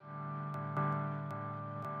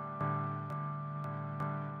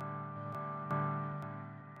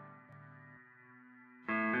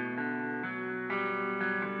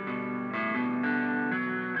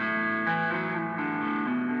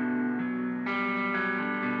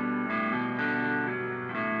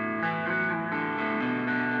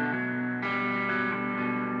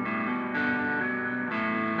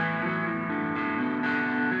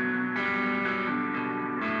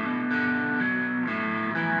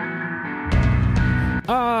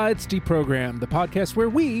It's Deprogrammed, the podcast where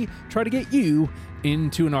we try to get you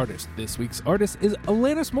into an artist. This week's artist is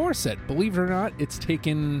Alanis Morissette. Believe it or not, it's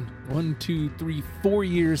taken 4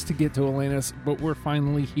 years to get to Alanis, but we're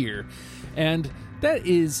finally here. And that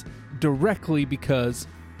is directly because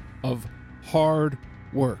of hard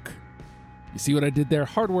work. You see what I did there?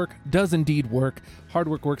 Hard work does indeed work. Hard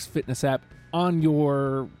Work Works fitness app on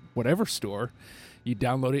your whatever store. You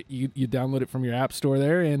download it. You download it from your app store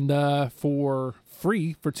there, and for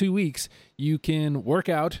free for 2 weeks, you can work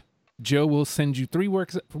out. Joe will send you 3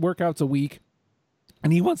 workouts a week,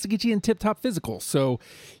 and he wants to get you in tip-top physical. So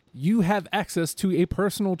you have access to a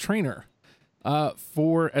personal trainer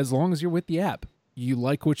for as long as you're with the app. You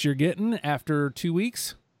like what you're getting after 2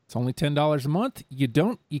 weeks. It's only $10 a month. You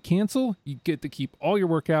don't, you cancel. You get to keep all your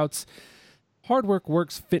workouts. Hard Work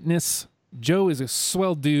Works Fitness. Joe is a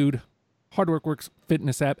swell dude. Hard Work Works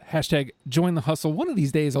Fitness app. Hashtag join the hustle. One of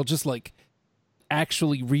these days, I'll just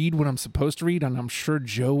actually read what I'm supposed to read, and I'm sure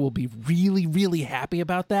Joe will be really, really happy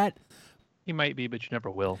about that. He might be, but you never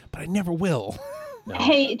will. But I never will. No.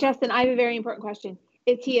 Hey, Justin, I have a very important question.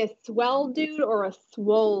 Is he a swell dude or a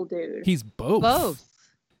swole dude? He's both. Both.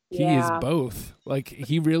 He is both.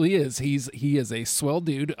 He really is. He is a swell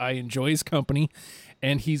dude. I enjoy his company,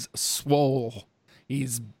 and he's swole.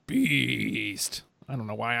 He's beast. I don't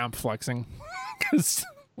know why I'm flexing.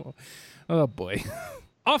 Oh boy.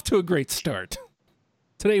 Off to a great start.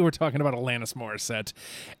 Today we're talking about Alanis Morissette.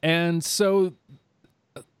 And so,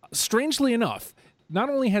 strangely enough, not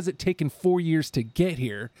only has it taken 4 years to get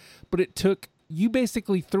here, but you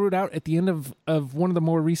basically threw it out at the end of one of the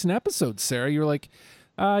more recent episodes, Sarah. You're like,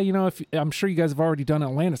 I'm sure you guys have already done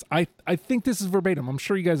Alanis. I think this is verbatim. I'm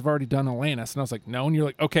sure you guys have already done Alanis. And I was like, no. And you're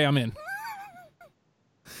like, okay, I'm in.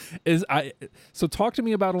 So talk to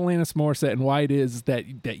me about Alanis Morissette and why it is that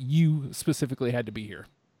you specifically had to be here.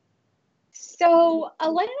 So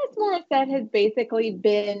Alanis Morissette has basically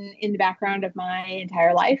been in the background of my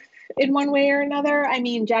entire life in one way or another. I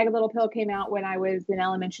mean, Jagged Little Pill came out when I was in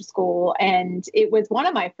elementary school, and it was one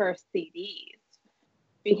of my first CDs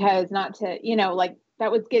because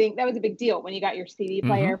that was a big deal when you got your CD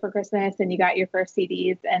player for Christmas and you got your first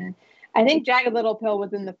CDs. And I think Jagged Little Pill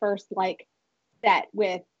was in the first set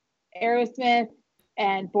with Aerosmith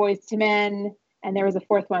and Boys to Men, and there was a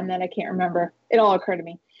fourth one that I can't remember. It all occurred to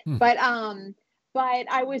me. But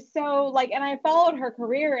I was so and I followed her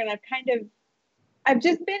career, and I've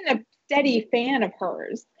just been a steady fan of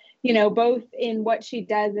hers, both in what she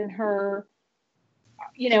does in her,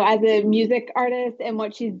 as a music artist and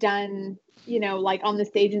what she's done, on the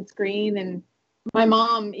stage and screen. And my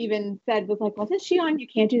mom even wasn't she on You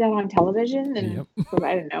Can't Do That on Television? And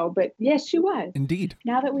I don't know, but yes, she was. Indeed.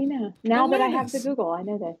 Now that we know, that I have the Google, I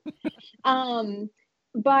know this.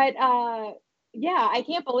 Yeah, I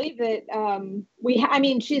can't believe that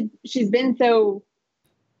she's been so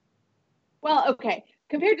well, okay,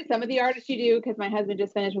 compared to some of the artists you do, because my husband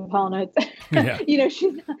just finished with Hall & Oates. Yeah.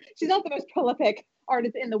 She's not the most prolific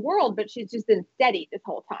artist in the world, but she's just been steady this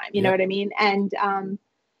whole time. You know what I mean? And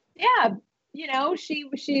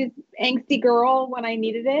she's angsty girl when I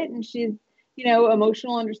needed it, and she's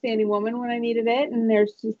emotional, understanding woman when I needed it, and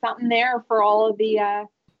there's just something there for all of the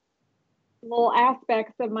little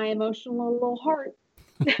aspects of my emotional little heart.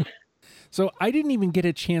 So I didn't even get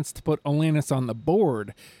a chance to put Alanis on the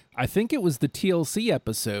board. I think it was the TLC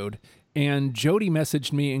episode, and Jody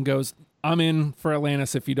messaged me and goes, I'm in for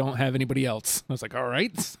Alanis if you don't have anybody else. I was like, all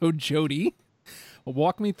right. So Jody,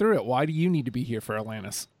 walk me through it. Why do you need to be here for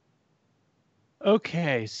Alanis?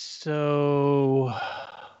 Okay, so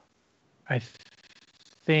I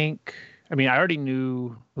already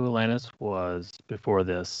knew who Alanis was before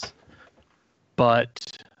this,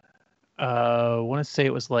 but I want to say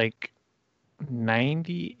it was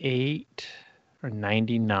 98 or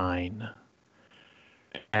 99.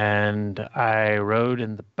 And I rode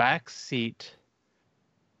in the back seat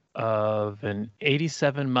of an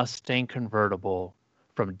 87 Mustang convertible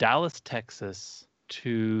from Dallas, Texas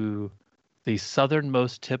to the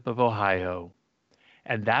southernmost tip of Ohio.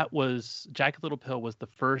 And that was, Jagged Little Pill was the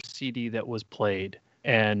first CD that was played.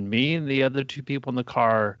 And me and the other 2 people in the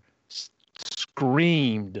car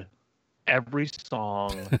screamed every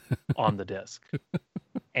song on the disc.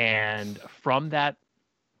 And from that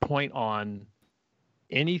point on,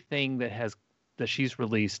 anything that she's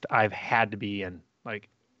released, I've had to be in.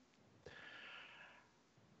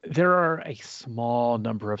 There are a small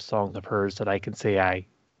number of songs of hers that I can say I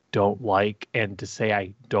don't like, and to say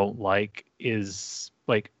I don't like is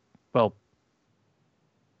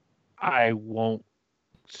I won't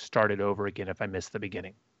start it over again if I miss the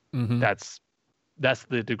beginning. That's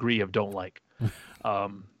the degree of don't like.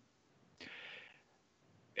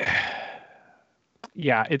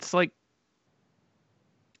 yeah, it's like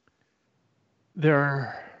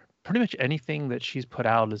pretty much anything that she's put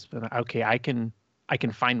out has been okay. I can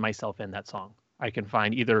find myself in that song. I can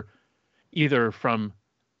find either from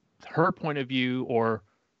her point of view or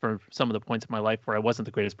from some of the points of my life where I wasn't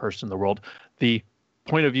the greatest person in the world, the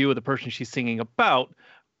point of view of the person she's singing about,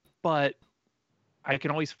 but I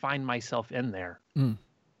can always find myself in there.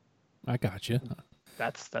 I got you.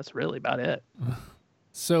 That's really about it.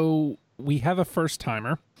 So we have a first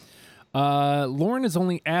timer. Lauren is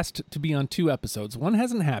only asked to be on 2 episodes. One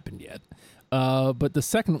hasn't happened yet. But the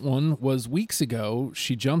second one was weeks ago.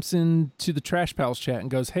 She jumps into the Trash Pals chat and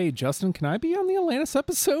goes, "Hey, Justin, can I be on the Alanis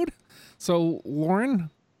episode?" So, Lauren,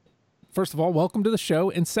 first of all, welcome to the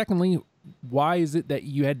show. And secondly, why is it that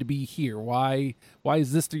you had to be here? Why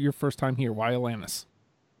is this your first time here? Why Alanis?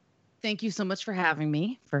 Thank you so much for having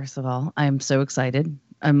me. First of all, I'm so excited.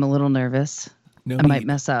 I'm a little nervous. No I might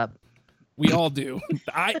mess up. We all do.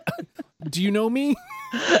 Do you know me?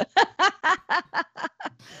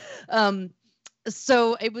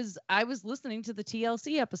 So I was listening to the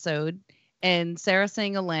TLC episode and Sarah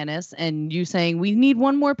saying Alanis and you saying we need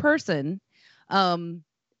one more person. And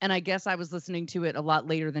I guess I was listening to it a lot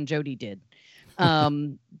later than Jody did.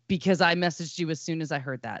 Because I messaged you as soon as I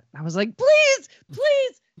heard that. I was like, please.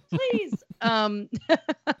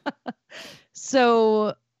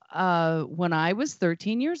 So when I was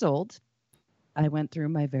 13 years old, I went through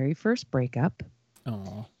my very first breakup.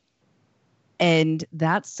 Oh. And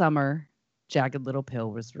that summer, Jagged Little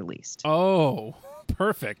Pill was released. Oh,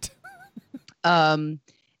 perfect. And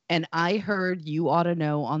I heard You Oughta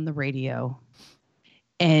Know on the radio.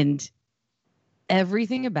 And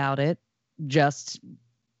everything about it just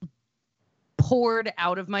poured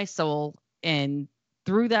out of my soul and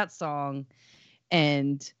through that song.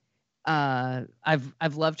 And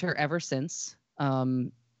I've loved her ever since.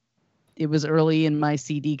 It was early in my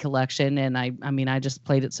CD collection, and I mean, I just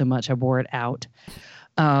played it so much I wore it out.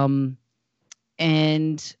 And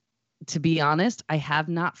to be honest, I have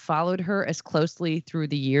not followed her as closely through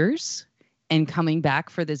the years. And coming back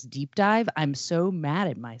for this deep dive, I'm so mad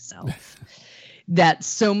at myself that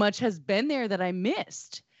so much has been there that I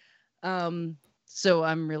missed. So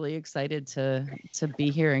I'm really excited to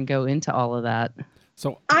be here and go into all of that.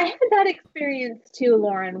 So I had that experience too,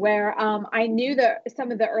 Lauren, where I knew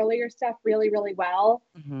some of the earlier stuff really, really well,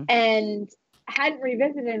 and hadn't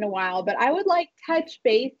revisited in a while, but I would like touch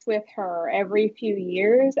base with her every few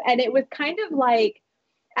years. And it was kind of like,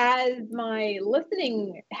 as my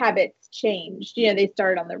listening habits changed, you know, they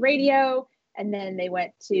started on the radio and then they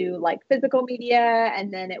went to like physical media,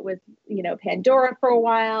 and then it was, you know, Pandora for a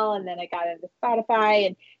while, and then I got into Spotify,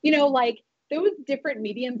 and, you know, like those different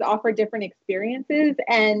mediums offer different experiences.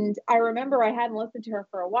 And I remember I hadn't listened to her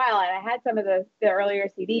for a while, and I had some of the earlier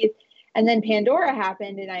CDs, and then Pandora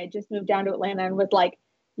happened, and I just moved down to Atlanta and was like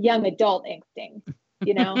young adult angsting,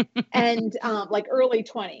 you know, and like early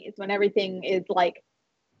 20s when everything is like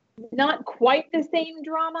not quite the same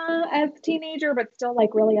drama as teenager, but still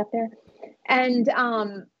like really up there. And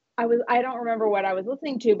I don't remember what I was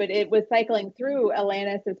listening to, but it was cycling through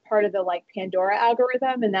Alanis as part of the like Pandora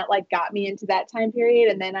algorithm. And that like got me into that time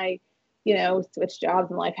period. And then I, you know, switched jobs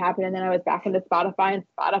and life happened. And then I was back into Spotify, and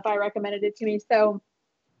Spotify recommended it to me. So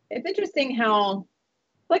it's interesting how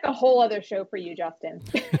it's like a whole other show for you, Justin.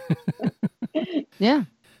 Yeah.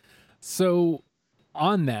 So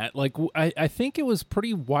on that, like, I think it was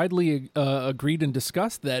pretty widely agreed and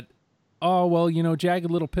discussed that, oh, well, you know,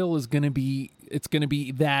 Jagged Little Pill is going to be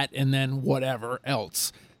that and then whatever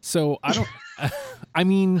else. So I don't, I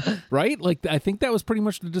mean, right? Like, I think that was pretty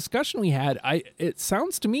much the discussion we had. It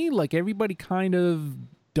sounds to me like everybody kind of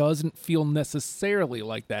doesn't feel necessarily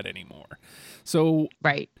like that anymore. So,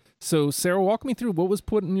 right. So Sarah, walk me through what was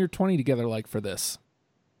putting your 20 together like for this.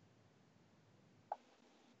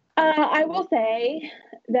 I will say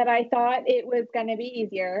that I thought it was going to be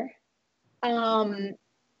easier. I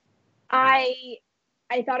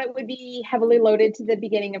thought it would be heavily loaded to the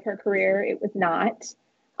beginning of her career. It was not.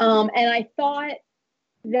 And I thought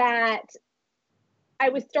that I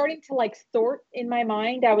was starting to like sort in my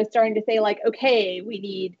mind. I was starting to say like, okay, we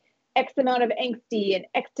need X amount of angsty and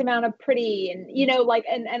X amount of pretty, and, you know, like,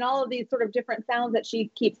 and all of these sort of different sounds that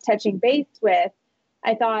she keeps touching base with.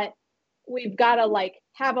 I thought, we've got to like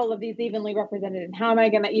have all of these evenly represented, and how am I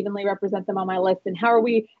going to evenly represent them on my list, and how are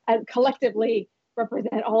we collectively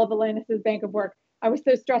represent all of Alanis's bank of work? I was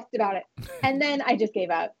so stressed about it, and then I just gave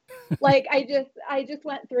up. Like I just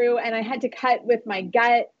went through, and I had to cut with my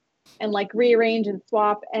gut and like rearrange and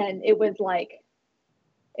swap, and it was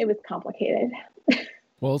complicated.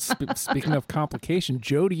 Well, speaking of complication,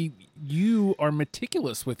 Jody, you are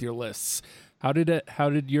meticulous with your lists. How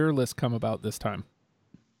did your list come about this time?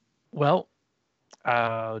 Well,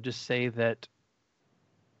 I'll just say that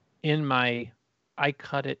I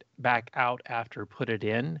cut it back out after put it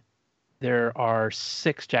in. There are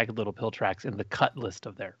 6 Jagged Little Pill tracks in the cut list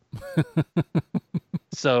of there.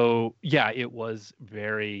 So yeah, it was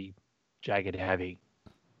very Jagged heavy,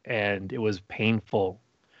 and it was painful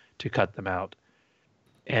to cut them out.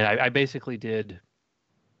 And I basically did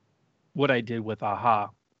what I did with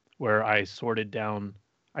Aha, where I sorted down.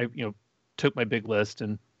 I took my big list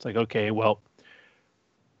and it's like, okay, well,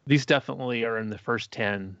 these definitely are in the first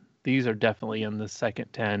 10. These are definitely in the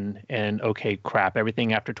second 10. And okay, crap,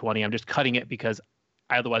 everything after 20, I'm just cutting it because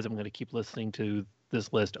otherwise I'm going to keep listening to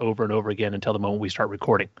this list over and over again until the moment we start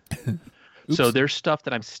recording. So there's stuff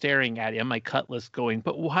that I'm staring at in my cut list going,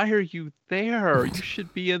 but why are you there? You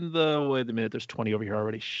should be in the, wait a minute, there's 20 over here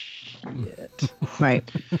already. Shit.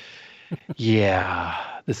 Right. Yeah,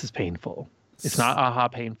 this is painful. It's not Aha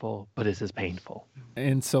painful, but this is painful.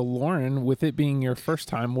 And so, Lauren, with it being your first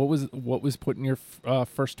time, what was putting your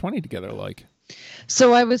first 20 together like?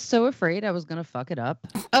 So I was so afraid I was going to fuck it up.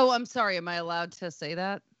 Oh, I'm sorry. Am I allowed to say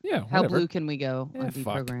that? Yeah. How whatever. blue can we go Yeah, on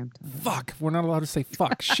fuck. Deprogrammed? Fuck. We're not allowed to say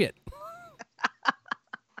fuck. Shit.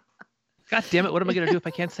 God damn it. What am I going to do if I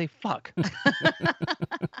can't say fuck?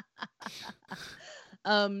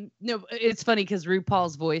 No, it's funny because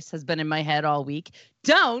RuPaul's voice has been in my head all week.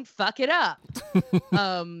 Don't fuck it up.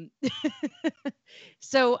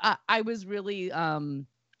 So I was really, I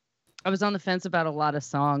was on the fence about a lot of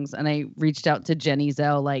songs, and I reached out to Jenny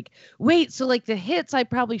Zell, like, wait, so like the hits I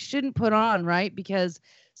probably shouldn't put on, right? Because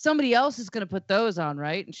somebody else is going to put those on,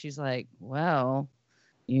 right? And she's like, well,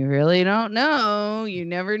 you really don't know. You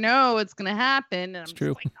never know what's going to happen. And It's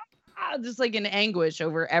true. Just like in anguish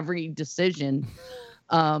over every decision.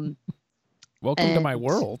 Welcome to my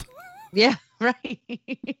world. Yeah, right.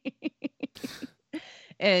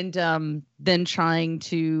 And then trying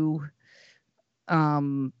to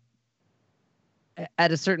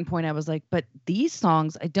at a certain point I was like, but these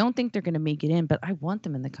songs, I don't think they're going to make it in, but I want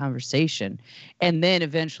them in the conversation. And then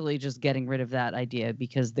eventually just getting rid of that idea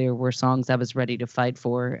because there were songs I was ready to fight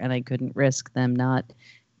for and I couldn't risk them not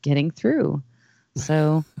getting through.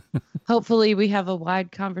 So hopefully we have a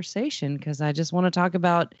wide conversation because I just want to talk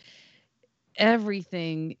about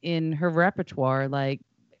everything in her repertoire. Like,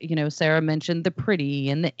 Sarah mentioned the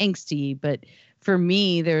pretty and the angsty, but for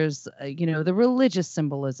me, there's, the religious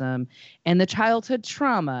symbolism and the childhood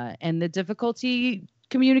trauma and the difficulty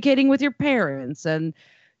communicating with your parents and,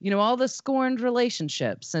 all the scorned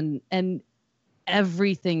relationships and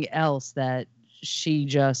everything else that she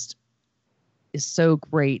just is so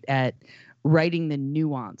great at writing the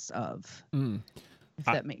nuance of, if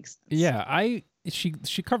that makes sense. Yeah,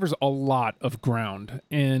 she covers a lot of ground,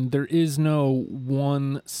 and there is no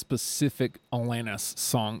one specific Alanis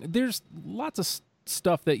song. There's lots of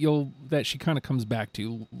stuff that she kind of comes back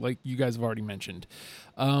to, like you guys have already mentioned.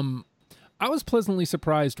 I was pleasantly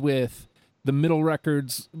surprised with the middle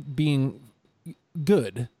records being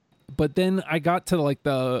good, but then I got to like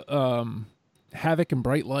the Havoc and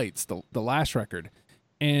Bright Lights, the last record,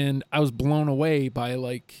 and I was blown away by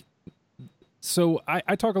like. So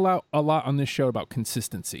I talk a lot on this show about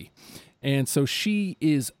consistency. And so she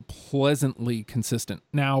is pleasantly consistent.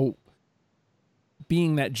 Now,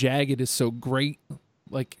 being that Jagged is so great,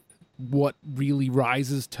 like what really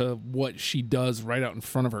rises to what she does right out in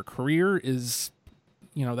front of her career is,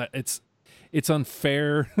 that it's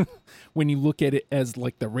unfair when you look at it as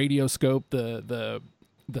like the radio scope, the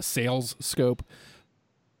sales scope.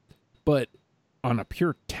 But on a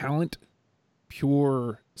pure talent,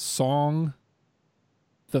 pure song,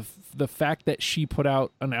 the fact that she put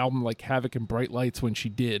out an album like Havoc and Bright Lights when she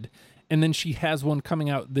did, and then she has one coming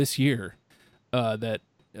out this year that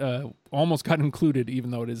almost got included even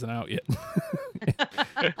though it isn't out yet.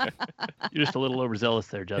 You're just a little overzealous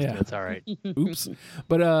there, Justin. Yeah. It's all right. Oops.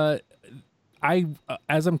 But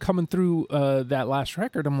as I'm coming through that last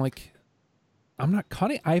record, I'm like, I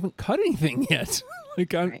haven't cut anything yet.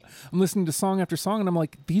 Like I'm listening to song after song and I'm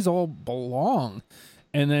like, these all belong.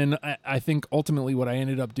 And then I think ultimately what I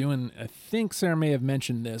ended up doing, I think Sarah may have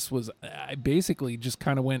mentioned this, was I basically just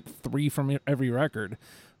kind of went 3 from every record.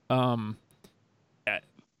 I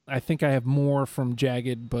think I have more from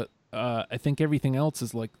Jagged, but I think everything else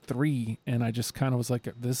is like 3. And I just kind of was like,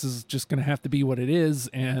 this is just going to have to be what it is.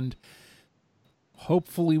 And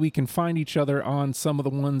hopefully we can find each other on some of the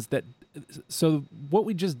ones that... So what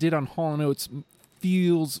we just did on Hall & Oates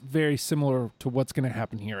feels very similar to what's going to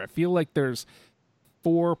happen here. I feel like there's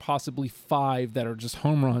 4, possibly 5 that are just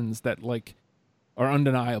home runs that like are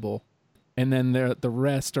undeniable. And then the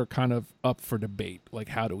rest are kind of up for debate. Like,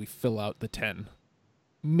 how do we fill out the 10?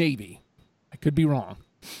 Maybe. I could be wrong.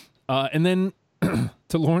 And then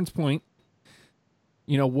to Lauren's point,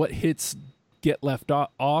 what hits get left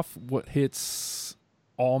off, what hits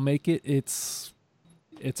all make it. It's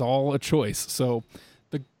all a choice. So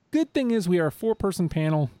the good thing is we are a 4-person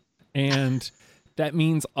panel, and that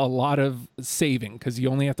means a lot of saving because you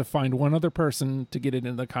only have to find one other person to get it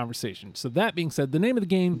into the conversation. So that being said, the name of the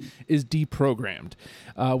game is Deprogrammed.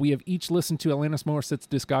 We have each listened to Alanis Morissette's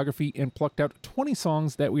discography and plucked out 20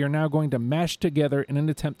 songs that we are now going to mash together in an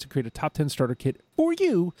attempt to create a top 10 starter kit for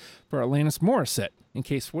you for Alanis Morissette, in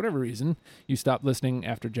case for whatever reason you stopped listening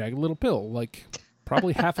after Jagged Little Pill, like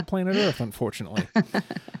probably half of planet Earth, unfortunately.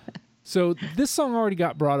 So this song already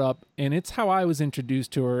got brought up, and it's how I was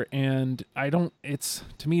introduced to her, and to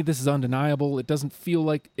me, this is undeniable. It doesn't feel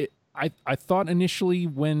like it. I thought initially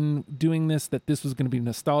when doing this that this was going to be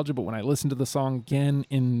nostalgia, but when I listened to the song again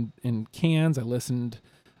in cans, I listened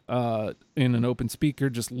in an open speaker,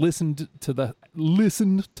 just listened to the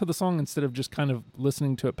song instead of just kind of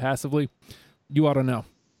listening to it passively. You ought to know.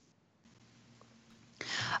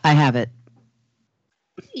 I have it.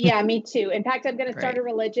 Yeah, me too. In fact, I'm going to start a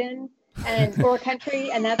religion or a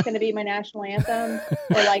country, and that's going to be my national anthem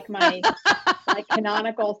or like my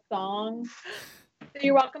canonical song. So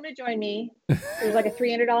you're welcome to join me. There's like a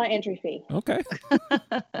 $300 entry fee. Okay.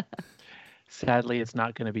 Sadly, it's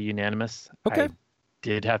not going to be unanimous. Okay. I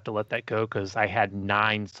did have to let that go because I had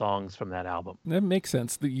 9 songs from that album. That makes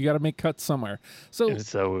sense. You got to make cuts somewhere. So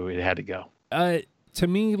it had to go. To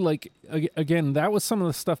me, like, again, that was some of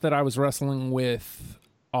the stuff that I was wrestling with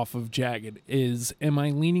off of Jagged. Am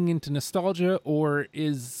I leaning into nostalgia, or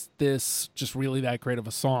is this just really that great of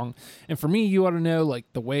a song? And for me, you ought to know, like,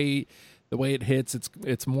 the way it hits,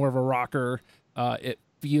 it's more of a rocker. It's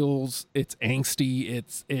angsty.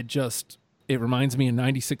 It reminds me of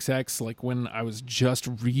 96X, like when I was just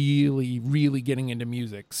really, really getting into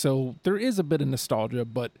music. So there is a bit of nostalgia,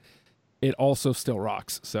 but it also still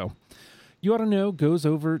rocks. So You Ought to Know goes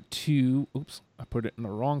over to, oops, I put it in the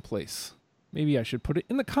wrong place. Maybe I should put it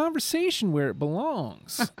in the conversation where it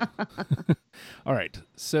belongs. All right,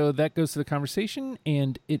 so that goes to the conversation,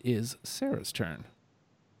 and it is Sarah's turn.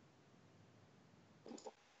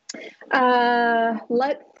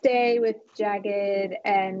 Let's stay with Jagged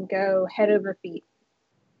and go head over feet.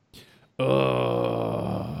 That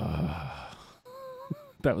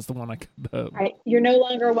was the one I could. All right, you're no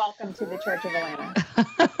longer welcome to the Church of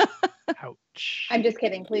Atlanta. Ouch. I'm just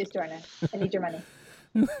kidding. Please join us. I need your money.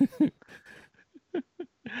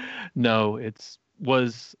 No, it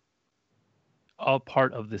was all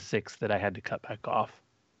part of the 6 that I had to cut back off,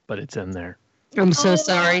 but it's in there. I'm so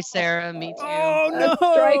sorry, Sarah. Me too. Oh, no.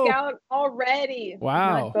 Strike out already.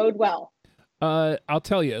 Wow. Not bode well. I'll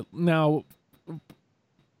tell you. Now,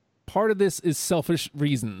 part of this is selfish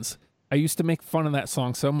reasons. I used to make fun of that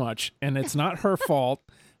song so much, and it's not her fault.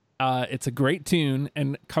 It's a great tune,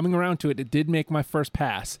 and coming around to it, it did make my first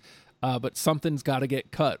pass. But something's got to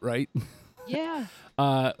get cut, right? Yeah.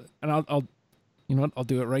 And I'll you know what? I'll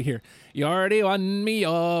do it right here. You already won me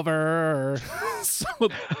over. So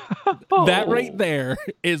that right there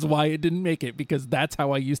is why it didn't make it, because that's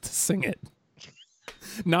how I used to sing it.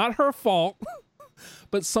 Not her fault,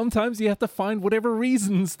 but sometimes you have to find whatever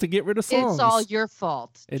reasons to get rid of songs. It's all your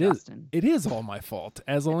fault, Justin. It is all my fault,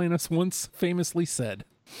 as Alanis once famously said.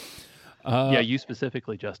 Yeah, you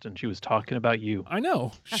specifically, Justin. She was talking about you. I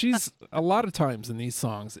know. She's a lot of times in these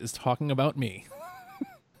songs is talking about me.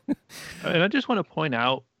 And I just want to point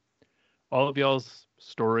out all of y'all's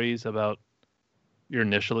stories about your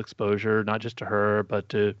initial exposure, not just to her, but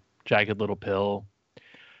to Jagged Little Pill,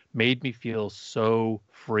 made me feel so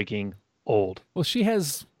freaking old. Well, she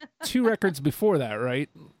has 2 records before that, right?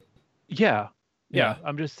 Yeah.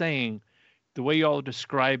 I'm just saying, the way y'all are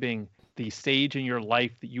describing the stage in your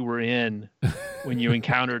life that you were in when you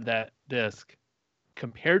encountered that disc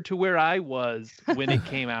compared to where I was when it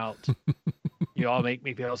came out, you all make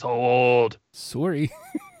me feel so old. Sorry.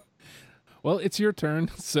 Well, it's your turn,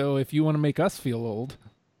 so if you want to make us feel old.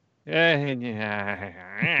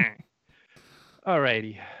 Alrighty.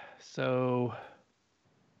 So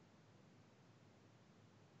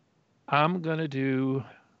I'm going to do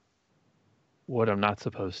what I'm not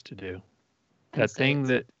supposed to do. That thing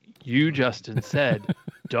that you, Justin, said,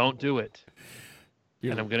 don't do it.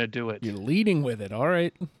 And I'm going to do it. You're leading with it. All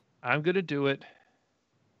right. I'm going to do it.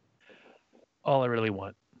 All I really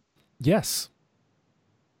want. Yes.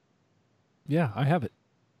 Yeah, I have it.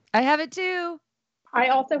 I have it too. I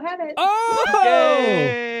also have it. Oh!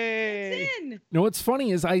 Yay! It's in. No, what's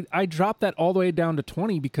funny is I dropped that all the way down to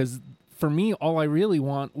 20 because for me, all I really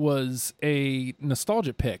want was a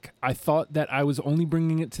nostalgia pick. I thought that I was only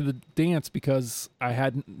bringing it to the dance because I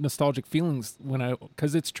had nostalgic feelings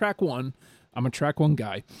because it's track one. I'm a track one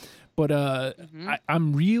guy, but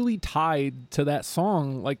I'm really tied to that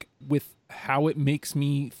song, like with how it makes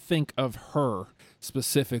me think of her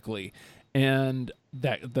specifically, and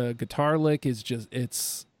that the guitar lick is just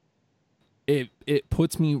it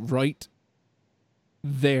puts me right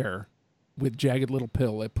there with Jagged Little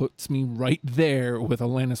Pill. It puts me right there with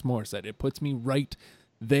Alanis Morissette. It puts me right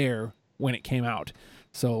there when it came out.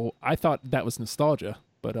 So I thought that was nostalgia,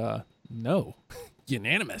 but no,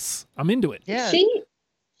 unanimous. I'm into it. Yeah. She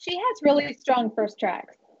has really strong first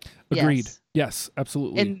tracks. Agreed. Yes,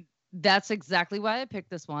 absolutely. And that's exactly why I picked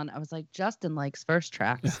this one. I was like, Justin likes first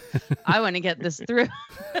tracks. I want to get this through.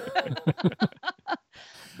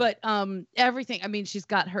 But everything, I mean, she's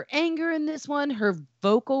got her anger in this one. Her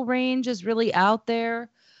vocal range is really out there.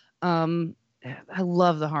 I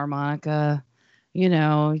love the harmonica. You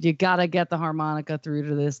know, you got to get the harmonica through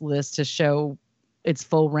to this list to show its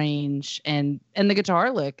full range, and the guitar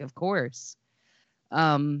lick, of course.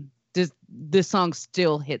 This song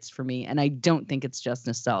still hits for me, and I don't think it's just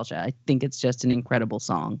nostalgia. I think it's just an incredible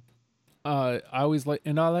song. I always like,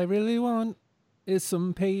 and all I really want is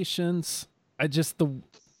some patience. I just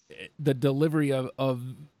the delivery of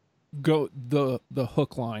the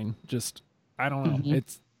hook line, just I don't know.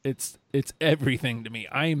 Mm-hmm. It's everything to me.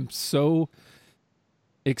 I am so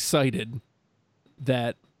excited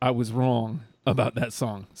that I was wrong about that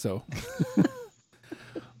song. So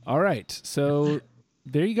all right. So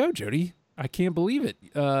there you go, Jody. I can't believe it.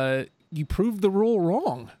 You proved the rule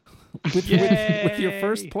wrong with your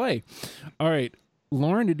first play. All right,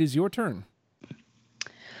 Lauren, it is your turn.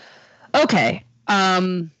 Okay.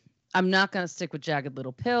 I'm not going to stick with Jagged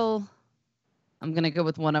Little Pill. I'm going to go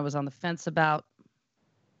with one I was on the fence about.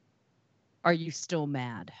 Are You Still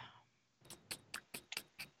Mad?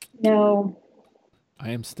 No.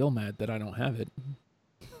 I am still mad that I don't have it.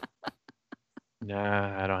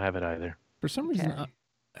 Nah, I don't have it either. For some reason.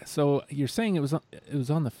 So you're saying it was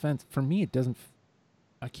on the fence. For me, it doesn't.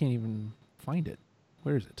 I can't even find it.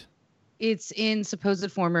 Where is it? It's in Supposed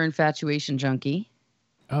Former Infatuation Junkie.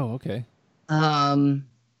 Oh, okay.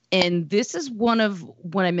 And this is one of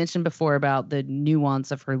what I mentioned before about the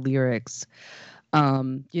nuance of her lyrics.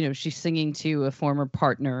 You know, she's singing to a former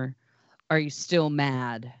partner. Are you still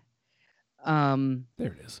mad? There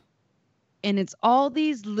it is. And it's all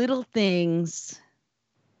these little things.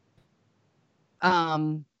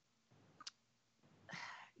 You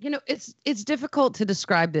know, it's difficult to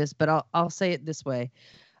describe this, but I'll say it this way.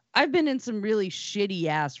 I've been in some really shitty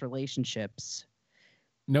ass relationships.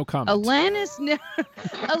 No comment. Alanis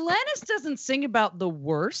doesn't sing about the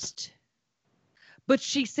worst, but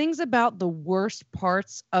she sings about the worst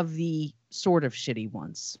parts of the sort of shitty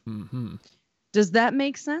ones. Mm-hmm. Does that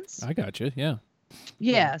make sense? I got you. Yeah.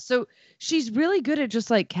 Yeah. So she's really good at just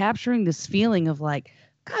like capturing this feeling of like,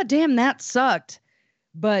 God damn, that sucked.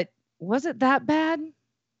 But was it that bad?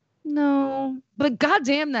 No. But God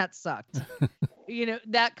damn, that sucked. You know,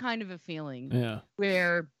 that kind of a feeling. Yeah.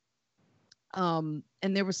 Where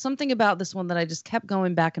and there was something about this one that I just kept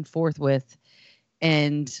going back and forth with,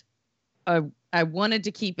 and I wanted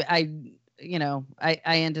to keep it. I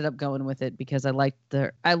ended up going with it because I liked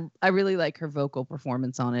I really like her vocal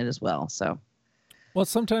performance on it as well. So, well,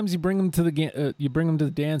 sometimes you bring them to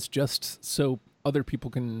the dance just so other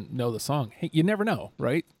people can know the song. Hey, you never know,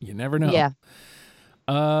 right? You never know. Yeah.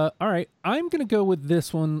 All right, I'm gonna go with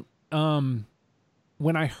this one.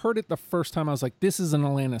 When I heard it the first time, I was like, "This is an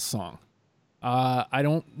Alanis song." I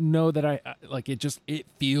don't know that I like it. It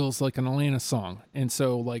feels like an Alanis song, and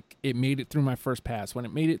so like it made it through my first pass. When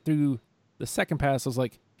it made it through the second pass, I was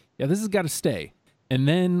like, "Yeah, this has got to stay." And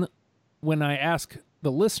then when I asked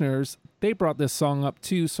the listeners, they brought this song up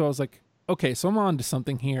too. So I was like, "Okay, so I'm on to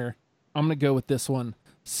something here. I'm gonna go with this one."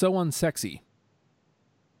 So Unsexy.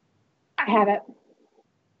 I have it.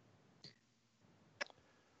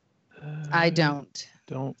 I don't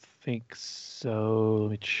think so.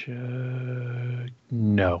 Let me check.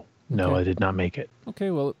 No, okay. I did not make it. Okay,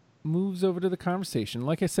 well, it moves over to the conversation.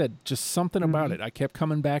 Like I said, just something about it. I kept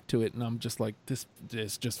coming back to it, and I'm just like, this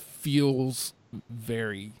just feels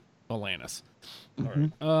very Alanis. All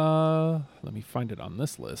right. Let me find it on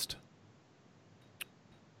this list.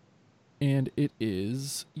 And it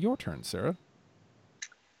is your turn, Sarah.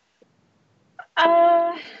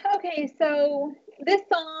 Okay, so this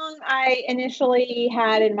song I initially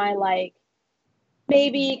had in my like,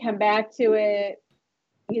 maybe come back to it,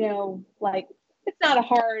 you know, like it's not a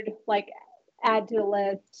hard like add to the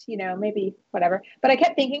list, you know, maybe whatever. But I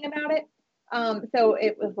kept thinking about it. So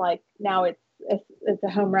it was like, now it's a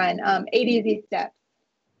home run. 8 Easy Steps.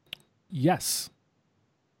 Yes.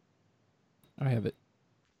 I have it.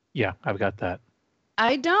 Yeah, I've got that.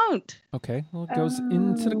 I don't. Okay. Well, it goes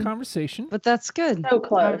into the conversation. But that's good. So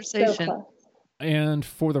close. Conversation. So close. And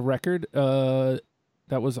for the record, that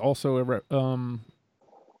was also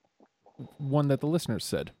one that the listeners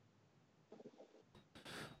said.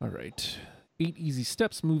 All right. 8 Easy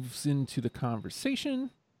Steps moves into the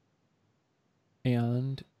conversation.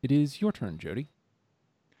 And it is your turn, Jody.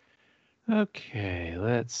 Okay,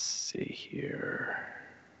 let's see here.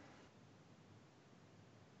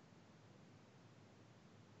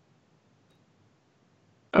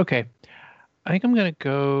 Okay, I think I'm going to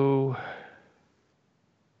go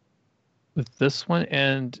with this one.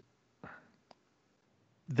 And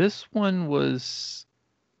this one was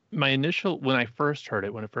my initial, when I first heard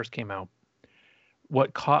it, when it first came out,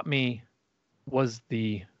 what caught me was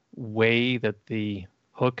the way that the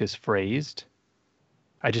hook is phrased.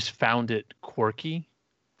 I just found it quirky.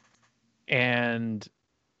 And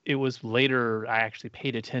it was later I actually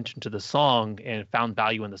paid attention to the song and found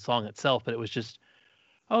value in the song itself. But it was just,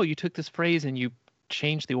 oh, you took this phrase and you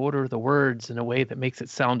changed the order of the words in a way that makes it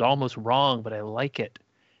sound almost wrong, but I like it.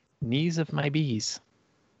 Knees of my bees.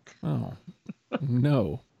 Oh,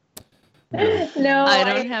 no. No, I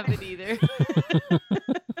don't have it either.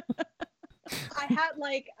 I had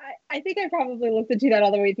I think I probably listened to that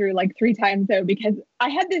all the way through like 3 times though, because I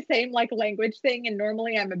had the same like language thing, and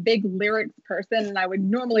normally I'm a big lyrics person and I would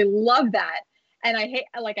normally love that, and I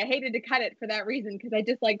hated to cut it for that reason, because I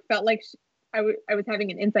just like felt like I was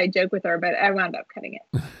having an inside joke with her, but I wound up cutting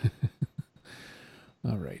it.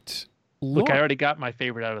 All right. Look, I already got my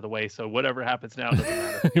favorite out of the way, so whatever happens now doesn't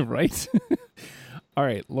matter. Right. All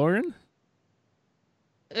right, Lauren.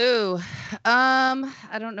 Ooh,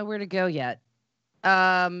 I don't know where to go yet.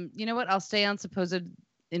 You know what? I'll stay on supposed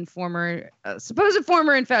former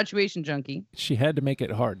infatuation junkie. She had to make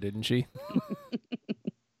it hard, didn't she?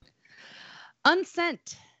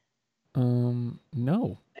 Unsent.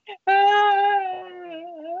 No.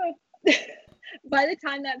 By the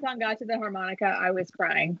time that song got to the harmonica, I was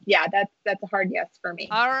crying. Yeah, that's a hard yes for me.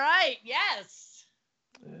 All right, yes.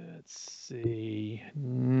 Let's see.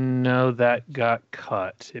 No, that got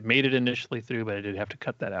cut. It made it initially through, but I did have to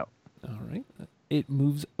cut that out. All right. It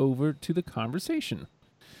moves over to the conversation.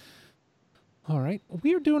 All right.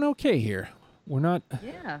 We are doing okay here. We're not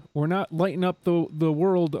lighting up the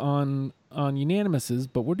world on unanimouses,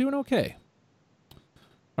 but we're doing okay.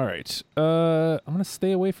 All right. I'm going to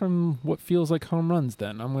stay away from what feels like home runs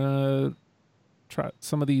then. I'm going to try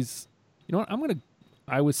some of these. You know what?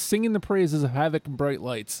 I was singing the praises of Havoc and Bright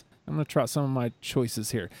Lights. I'm going to try some of my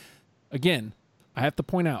choices here. Again, I have to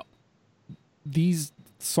point out, these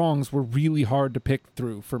songs were really hard to pick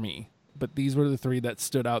through for me, but these were the 3 that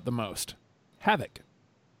stood out the most. Havoc.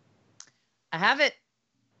 I have it.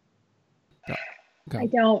 I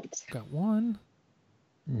don't. Got one.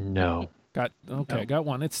 No. Got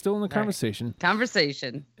one. It's still in the conversation.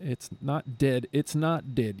 Conversation. It's not dead. It's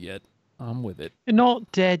not dead yet. I'm with it.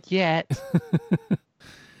 Not dead yet.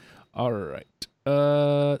 All right.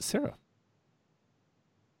 Sarah.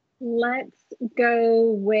 Let's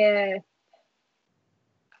go with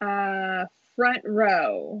Front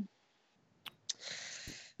Row.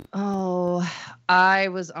 Oh, I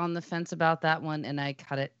was on the fence about that one, and I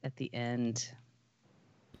cut it at the end.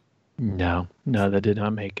 No, that did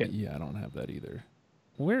not make it. Yeah, I don't have that either.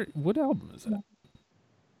 What album is that?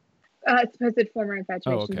 It's supposed former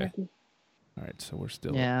infatuation. Oh, okay. Junkie. All right, so we're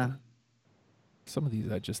still. Yeah. Some of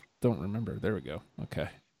these I just don't remember. There we go. Okay.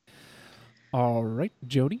 All right,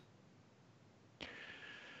 Jody.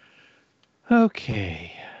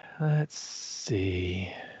 Okay, let's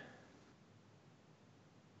see.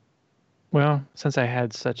 Well, since I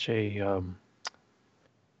had such a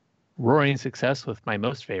roaring success with my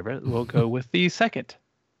most favorite, we'll go with the second.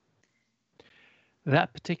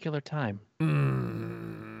 That particular time.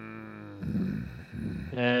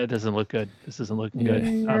 It doesn't look good. This isn't looking good.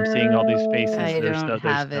 I'm seeing all these faces. I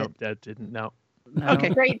don't Nope, it. that didn't. No. Okay,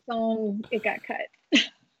 great song. It got cut.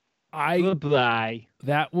 Goodbye.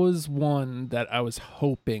 That was one that I was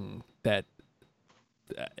hoping that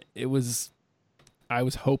I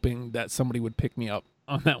was hoping that somebody would pick me up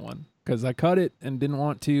on that one, because I cut it and didn't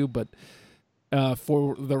want to, but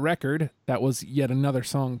for the record, that was yet another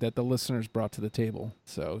song that the listeners brought to the table.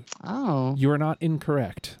 So you are not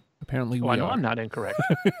incorrect. Apparently we are. No, I'm not incorrect.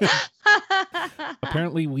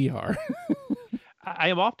 Apparently we are. I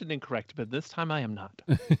am often incorrect, but this time I am not.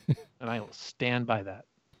 And I will stand by that.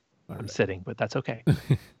 I'm sitting, but that's okay.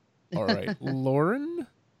 All right. Lauren?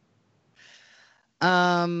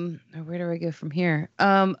 Where do I go from here?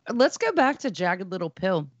 Let's go back to Jagged Little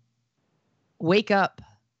Pill. Wake Up.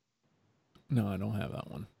 No, I don't have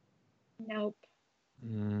that one. Nope.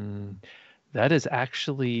 That is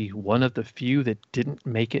actually one of the few that didn't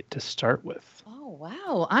make it to start with. Oh,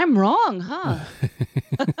 wow. I'm wrong, huh?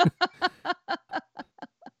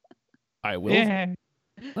 I will. Yeah.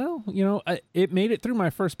 Well, it made it through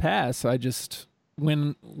my first pass. I just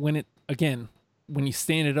when you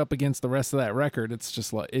stand it up against the rest of that record, it's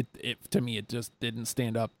just like it to me it just didn't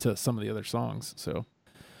stand up to some of the other songs. So,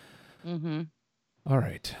 all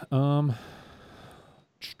right. How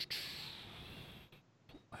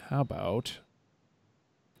about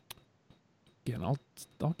again? I'll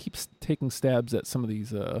keep taking stabs at some of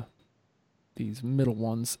these middle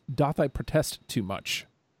ones. Doth I protest too much?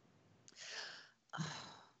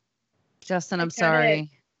 Justin, I'm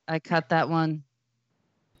sorry. I cut that one.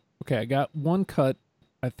 Okay, I got one cut.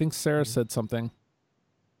 I think Sarah said something.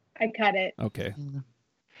 I cut it. Okay.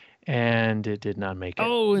 And it did not make it.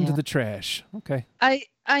 Oh, into the trash. Okay. I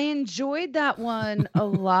enjoyed that one a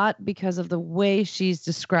lot because of the way she's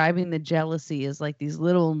describing the jealousy as like these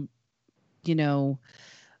little,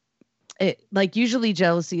 like usually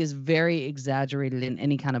jealousy is very exaggerated in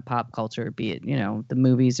any kind of pop culture, be it, the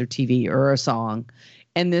movies or TV or a song.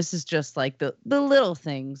 And this is just like the little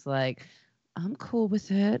things like, I'm cool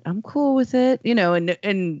with it.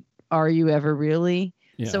 And are you ever really?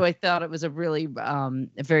 Yeah. So I thought it was a really, a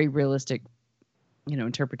very realistic,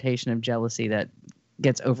 interpretation of jealousy that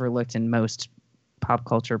gets overlooked in most pop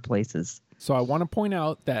culture places. So I want to point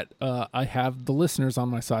out that I have the listeners on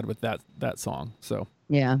my side with that song. So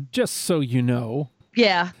yeah, just so you know.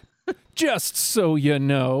 Yeah. Just so you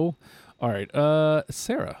know. All right,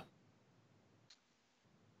 Sarah.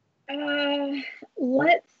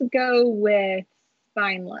 Let's go with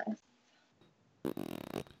Spineless.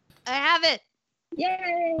 I have it.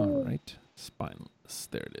 Yay! All right, Spineless.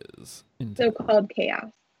 There it is. So-called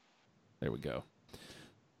Chaos. There we go.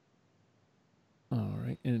 All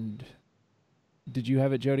right, and did you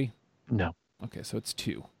have it, Jody? No. Okay, so it's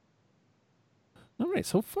 2. All right,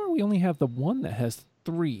 so far we only have the one that has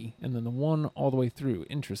 3, and then the one all the way through.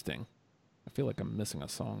 Interesting. I feel like I'm missing a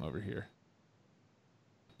song over here.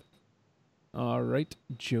 All right,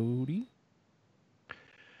 Jody.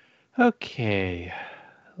 Okay,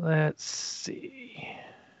 let's see.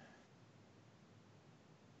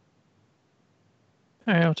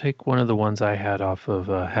 All right, I'll take one of the ones I had off of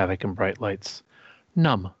Havoc and Bright Lights.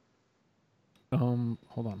 Numb. Hold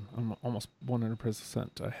on. I'm almost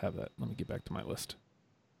 100% I have that. Let me get back to my list.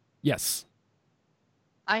 Yes.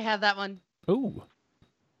 I have that one. Oh.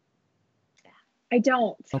 I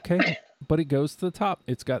don't. Okay, but it goes to the top.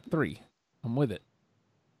 It's got 3. I'm with it.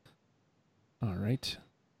 All right.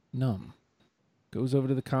 Numb. Goes over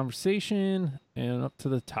to the conversation and up to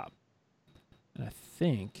the top. And I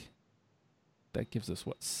think that gives us,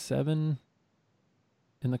 7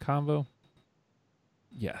 in the convo?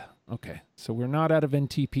 Yeah. Okay. So we're not out of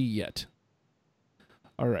NTP yet.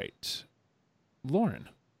 All right. Lauren.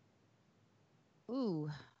 Ooh.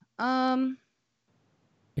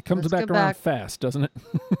 It comes back around fast, doesn't it?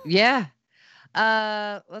 Yeah.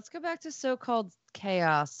 Let's go back to So-Called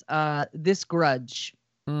Chaos. This Grudge.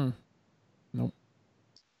 Nope.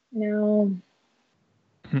 No.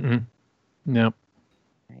 Nope.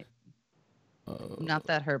 Right. Not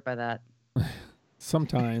that hurt by that.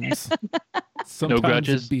 Sometimes. No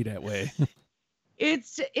grudges. It'd be that way.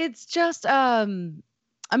 It's just I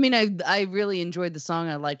mean, I really enjoyed the song.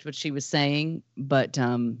 I liked what she was saying, but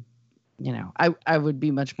I would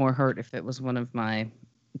be much more hurt if it was one of my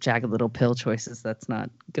Jagged Little Pill choices that's not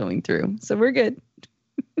going through. So we're good.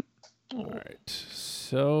 All right.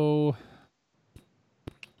 So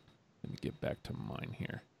let me get back to mine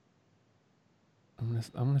here. I'm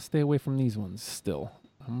gonna stay away from these ones still.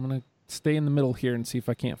 I'm gonna stay in the middle here and see if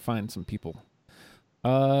I can't find some people.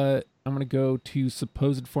 I'm gonna go to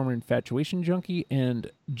Supposed Former Infatuation Junkie and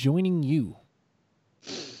Joining You.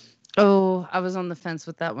 Oh, I was on the fence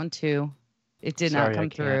with that one too. It did not come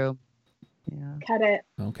through. Yeah. Cut it.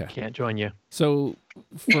 Okay. Can't join you. So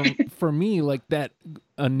for me, like that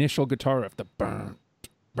initial guitar riff, the burn,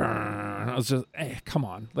 I was just, come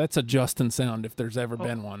on, that's a Justin sound if there's ever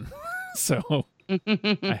been one. So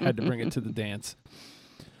I had to bring it to the dance.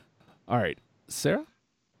 All right, Sarah.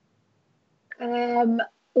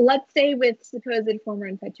 Let's stay with Supposed Former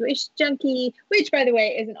Infatuation Junkie, which, by the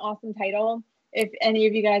way, is an awesome title. if any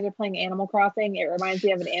of you guys are playing Animal Crossing, it reminds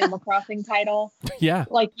me of an Animal Crossing title. Yeah.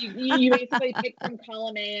 Like you basically pick from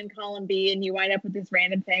column A and column B, and you wind up with this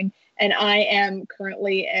random thing. And I am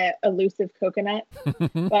currently an elusive coconut.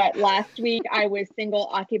 But last week I was single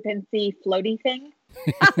occupancy floaty thing.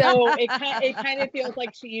 So it kind of feels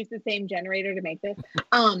like she used the same generator to make this.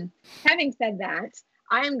 Having said that,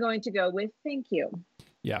 I am going to go with thank you.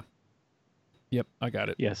 Yeah. Yep, I got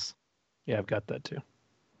it. Yes. Yeah, I've got that too.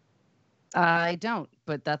 I don't,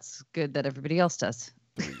 but that's good that everybody else does.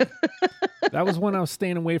 That was one I was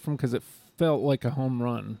staying away from because it felt like a home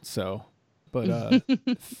run. So, but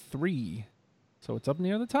 3, so it's up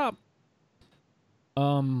near the top.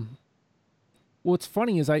 What's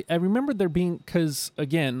funny is I remember there being, because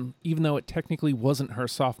again, even though it technically wasn't her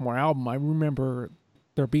sophomore album, I remember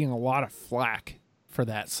there being a lot of flack for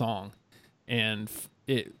that song, and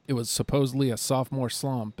it was supposedly a sophomore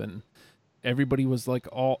slump, and everybody was like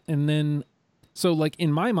and then, so like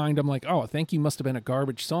in my mind, I'm like, oh, Thank You must have been a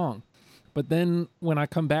garbage song. But then when I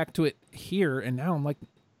come back to it here and now, I'm like,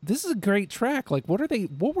 this is a great track. Like, what were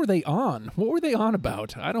they on? What were they on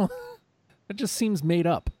about? It just seems made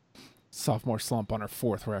up. Sophomore slump on her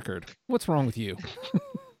 4th record. What's wrong with you?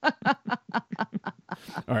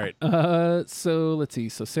 All right. So let's see.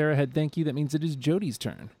 So Sarah had thank you. That means it is Jody's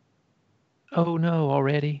turn. Oh no,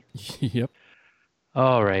 already? Yep.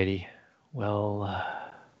 Alrighty. Well,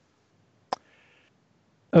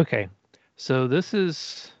 okay. So this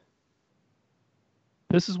is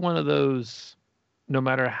one of those, no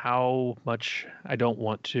matter how much I don't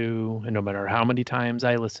want to, and no matter how many times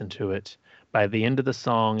I listen to it, by the end of the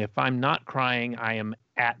song, if I'm not crying, I am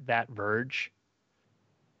at that verge.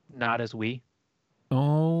 Not As We.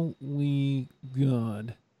 Oh, we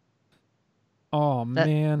God. Oh,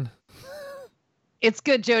 man. It's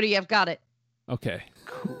good, Jody. I've got it. Okay.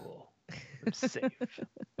 Cool. I'm safe.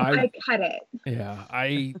 I cut it. Yeah,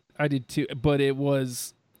 I did too. But it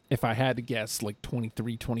was, if I had to guess, like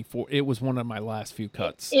 23, 24. It was one of my last few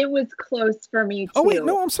cuts. It was close for me too. Oh, wait.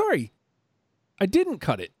 No, I'm sorry. I didn't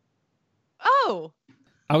cut it. Oh.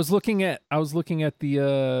 I was looking at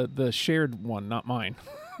the shared one, not mine.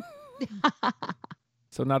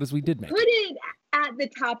 So Not As We did make. Put it at the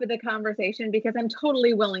top of the conversation because I'm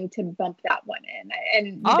totally willing to bump that one in.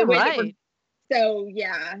 And all the way right. so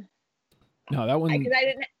yeah. No, that one. Because I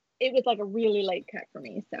didn't. It was like a really late cut for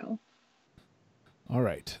me. So. All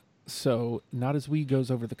right. So Not As We goes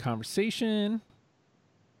over the conversation,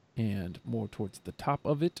 and more towards the top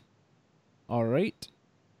of it. All right.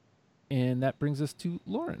 And that brings us to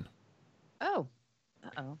Lauren. Oh.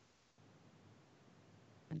 Uh-oh.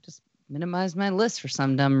 I just minimized my list for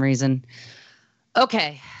some dumb reason.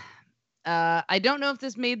 Okay. I don't know if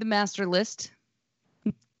this made the master list.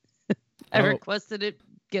 I requested it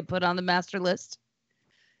get put on the master list.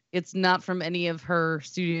 It's not from any of her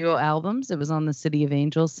studio albums. It was on the City of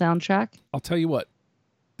Angels soundtrack. I'll tell you what.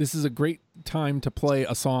 This is a great time to play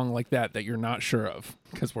a song like that you're not sure of,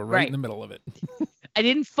 because we're right in the middle of it. I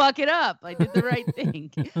didn't fuck it up. I did the right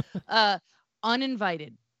thing.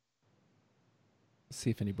 Uninvited. See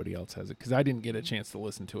if anybody else has it, because I didn't get a chance to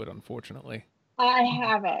listen to it, unfortunately. I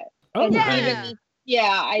have it. Oh, yeah.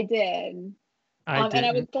 Yeah, I did. And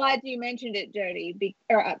I was glad you mentioned it, Jody.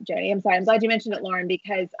 Jody, I'm sorry. I'm glad you mentioned it, Lauren,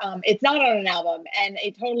 because it's not on an album, and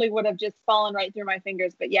it totally would have just fallen right through my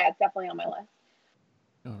fingers. But yeah, it's definitely on my list.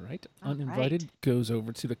 All right. Uninvited goes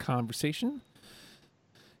over to the conversation.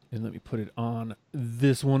 And let me put it on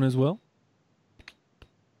this one as well.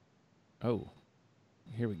 Oh,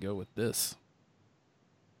 here we go with this.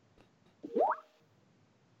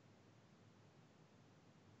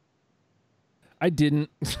 I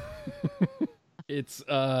didn't. It's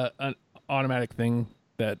an automatic thing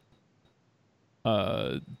that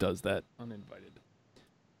does that. Uninvited.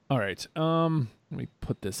 All right. Let me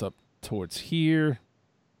put this up towards here.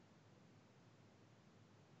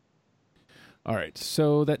 All right,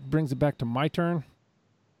 so that brings it back to my turn.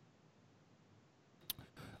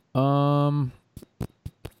 Yeah, I'm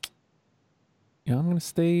going to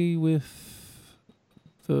stay with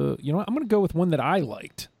I'm going to go with one that I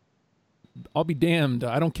liked. I'll be damned.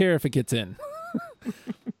 I don't care if it gets in.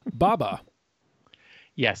 Baba.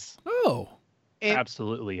 Yes. Oh.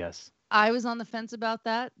 Absolutely, yes. I was on the fence about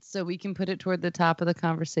that, so we can put it toward the top of the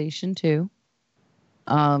conversation, too.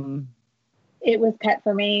 It was cut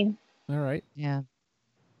for me. All right. Yeah.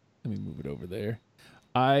 Let me move it over there.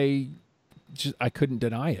 I couldn't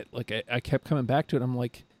deny it. Like I kept coming back to it. I'm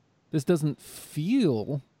like, this doesn't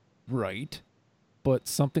feel right, but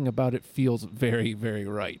something about it feels very, very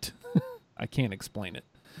right. I can't explain it.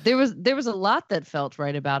 There was a lot that felt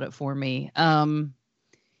right about it for me.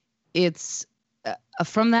 It's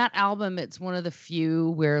from that album, it's one of the few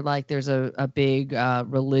where like there's a big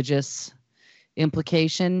religious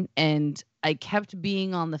implication, and I kept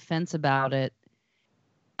being on the fence about it.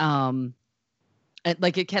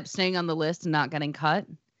 Like it kept staying on the list and not getting cut.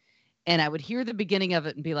 And I would hear the beginning of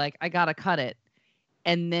it and be like, I gotta cut it.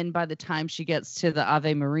 And then by the time she gets to the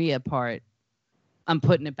Ave Maria part, I'm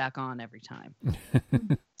putting it back on every time.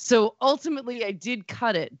 So ultimately I did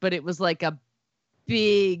cut it, but it was like a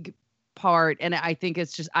big part. And I think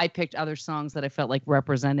it's just, I picked other songs that I felt like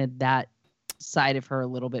represented that side of her a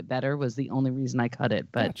little bit better, was the only reason I cut it.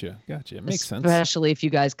 But Gotcha. It makes sense. Especially if you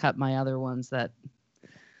guys cut my other ones, that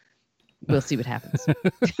we'll see what happens.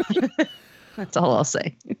 That's all I'll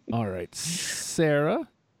say. All right. Sarah?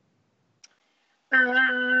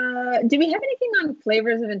 Do we have anything on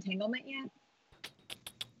Flavors of Entanglement yet?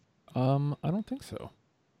 I don't think so.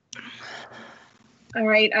 All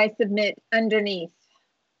right, I submit Underneath.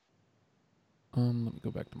 Let me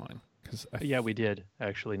go back to mine. Yeah, we did.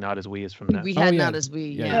 Actually, Not As We is from that. We had Not As We,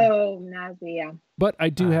 yeah. Oh, Not As We, yeah. But I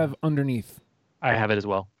do have Underneath. I have it as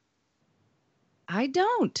well. I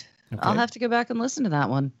don't. Okay. I'll have to go back and listen to that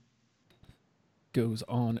one. Goes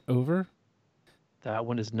on over. That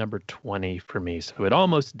one is number 20 for me, so it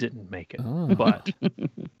almost didn't make it. Oh. But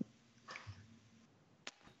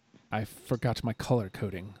I forgot my color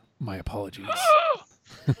coding. My apologies.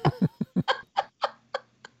 How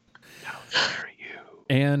dare you?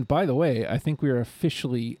 And by the way, I think we are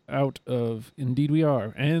officially out of... Indeed we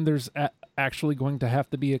are. And there's actually going to have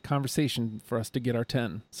to be a conversation for us to get our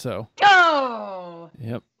 10. So... Oh!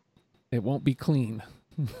 Yep. It won't be clean.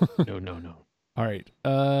 No. All right.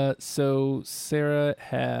 So Sarah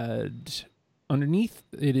had Underneath.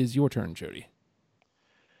 It is your turn, Jody.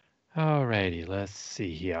 Alrighty, let's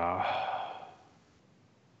see here. All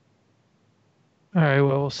right,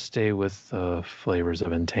 well, we'll stay with Flavors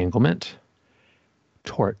of Entanglement.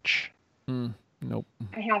 Torch. Nope.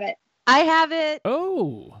 I have it. I have it.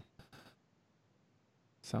 Oh.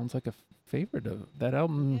 Sounds like a favorite of that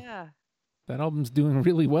album. Yeah. That album's doing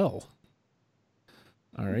really well.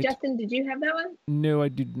 All right. Justin, did you have that one? No, I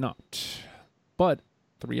did not. But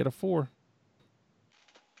 3 out of 4.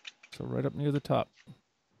 So right up near the top.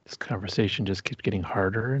 This conversation just keeps getting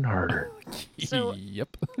harder and harder. So-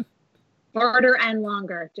 Yep. Harder and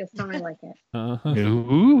longer, just how I like it. Uh-huh.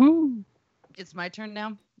 Ooh. It's my turn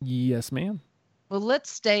now. Yes, ma'am. Well, let's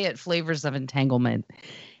stay at Flavors of Entanglement.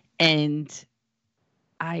 And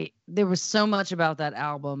there was so much about that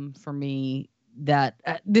album for me that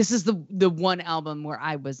this is the one album where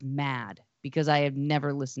I was mad because I had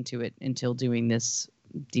never listened to it until doing this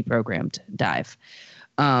deprogrammed dive.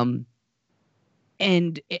 I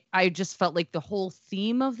just felt like the whole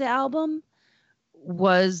theme of the album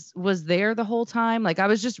was there the whole time. Like I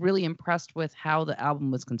was just really impressed with how the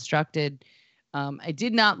album was constructed. I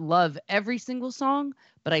did not love every single song,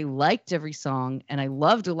 but I liked every song and I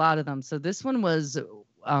loved a lot of them. So this one was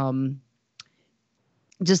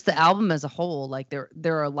just the album as a whole. Like there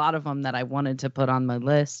are a lot of them that I wanted to put on my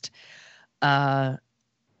list.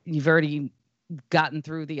 You've already gotten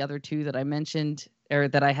through the other two that I mentioned or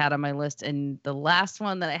that I had on my list. And the last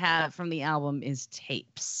one that I have from the album is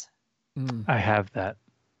Tapes. I have that.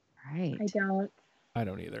 Right. I I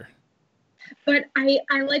don't either. But I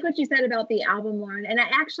like what you said about the album one. And I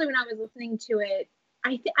actually, when I was listening to it,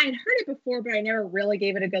 I'd heard it before, but I never really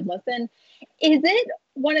gave it a good listen. Is it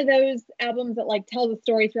one of those albums that like tells a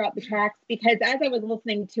story throughout the tracks? Because as I was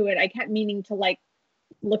listening to it, I kept meaning to like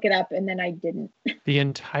look it up and then I didn't. The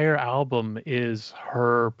entire album is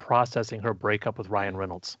her processing her breakup with Ryan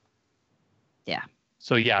Reynolds. Yeah.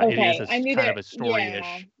 So yeah, Okay, it is kind of a story-ish.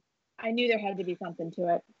 Yeah, I knew there had to be something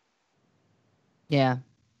to it. Yeah.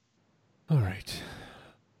 All right.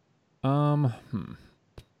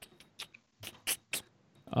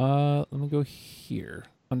 Let me go here.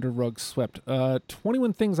 Under Rug Swept.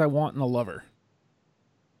 21 Things I Want in a Lover.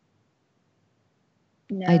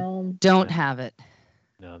 No. Don't have it.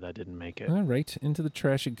 No, that didn't make it. All right. Into the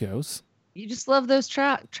trash it goes. You just love those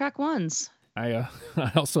track ones. I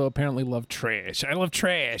also apparently love trash. I love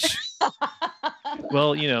trash.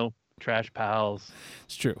 Well, trash pals.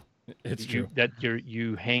 It's true. It's true. That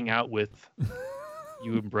you hang out with,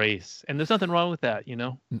 you embrace, and there's nothing wrong with that.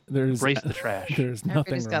 Embrace the trash. There's nothing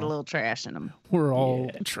Everybody's wrong. got a little trash in them. We're all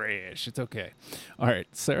trash. It's okay. All right,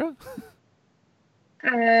 Sarah.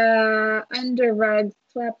 Under Rug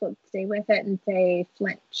Swept, let's stay with it and say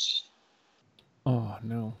Flinch. Oh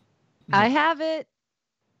no. I have it.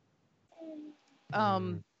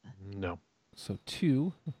 No. So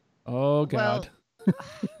 2. Oh God.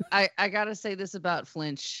 Well, I gotta say this about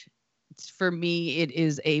Flinch. For me, it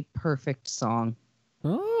is a perfect song.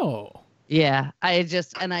 Oh. Yeah, I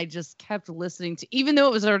just kept listening to, even though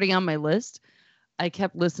it was already on my list, I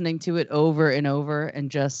kept listening to it over and over and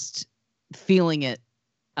just feeling it.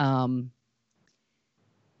 And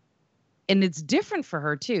it's different for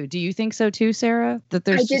her too. Do you think so too, Sarah? That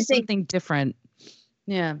there's just something different.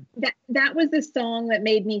 Yeah. That was the song that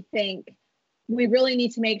made me think we really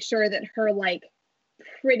need to make sure that her like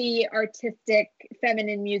pretty artistic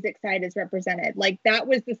feminine music side is represented. Like that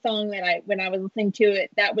was the song that when I was listening to it,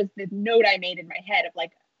 that was the note I made in my head of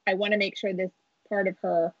like, I want to make sure this part of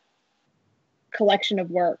her collection of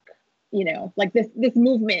work, you know, like this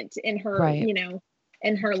movement in her, right, you know,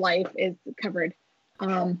 in her life is covered.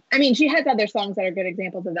 I mean, she has other songs that are good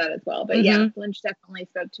examples of that as well, but yeah, Lynch definitely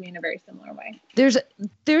spoke to me in a very similar way.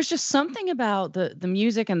 There's just something about the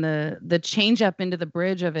music and the change up into the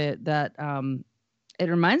bridge of it that it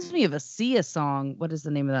reminds me of a Sia song. What is the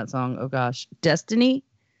name of that song? Oh gosh, Destiny.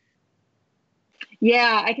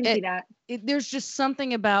 Yeah, I can see that. There's just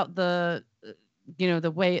something about the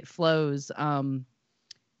way it flows,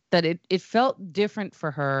 that it felt different for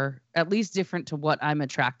her, at least different to what I'm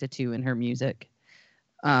attracted to in her music.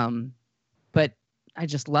 But I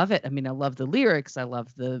just love it. I mean, I love the lyrics. I love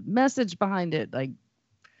the message behind it. Like,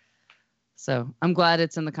 so I'm glad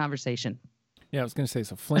it's in the conversation. Yeah, I was going to say,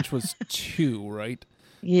 so Flinch was 2, right?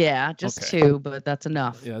 Yeah, just 2, but that's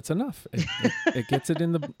enough. Yeah, it's enough. It gets it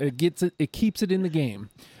in the, it keeps it in the game.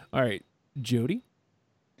 All right, Jody.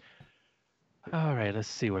 All right, let's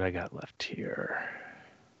see what I got left here.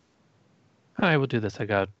 All right, we'll do this. I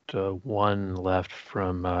got one left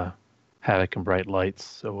from Havoc and Bright Lights,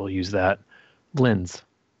 so we'll use that. Lynn's.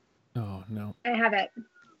 Oh, no. I have it.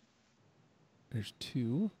 There's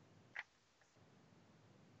 2.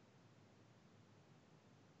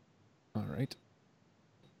 All right.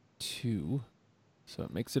 2. So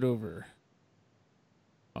it makes it over.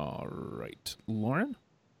 All right. Lauren?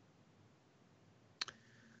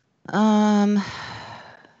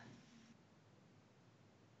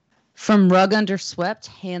 From Rug Under Swept,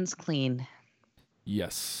 Hands Clean.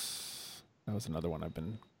 Yes. That was another one I've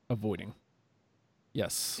been avoiding.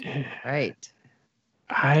 Yes. Right.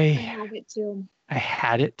 I have it too. I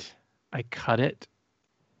had it. I cut it.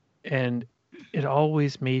 And it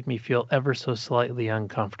always made me feel ever so slightly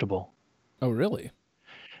uncomfortable. Oh, really?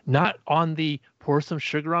 Not on the pour some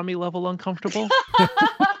sugar on me level uncomfortable.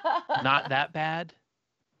 Not that bad.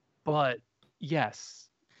 But yes,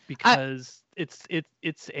 because it's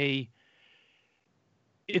an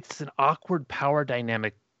awkward power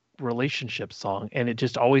dynamic relationship song, and it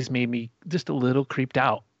just always made me just a little creeped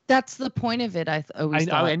out. That's the point of it. I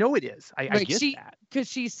know it is. I get that, because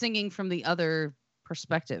she's singing from the other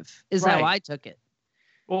perspective is right. How I took it.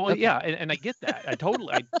 Well, okay. Yeah, and I get that. I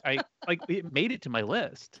totally I like it, made it to my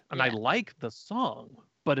list, and yeah. I like the song,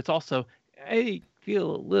 but it's also I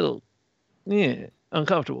feel a little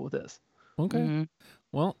uncomfortable with this. Okay. Mm-hmm.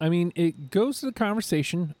 Well, I mean, it goes to the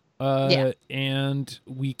conversation, and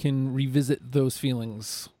we can revisit those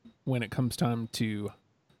feelings when it comes time to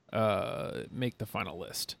make the final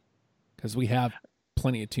list, because we have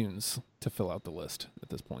plenty of tunes to fill out the list at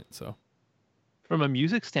this point. So, from a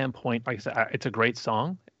music standpoint, like I said, it's a great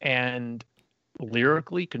song, and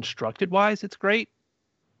lyrically, constructed-wise, it's great.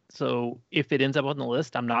 So, if it ends up on the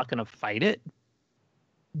list, I'm not going to fight it,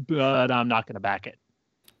 but I'm not going to back it.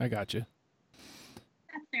 I got you.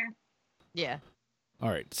 That's fair. Yeah. All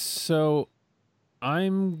right. So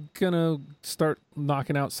I'm going to start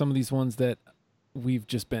knocking out some of these ones that we've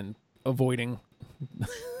just been avoiding.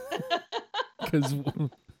 Because,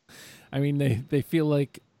 I mean, they feel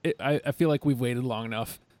like, I feel like we've waited long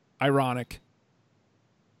enough. Ironic.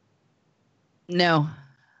 No.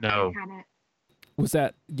 Was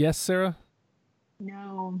that yes, Sarah?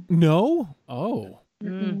 No. No? Oh.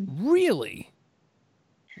 Really?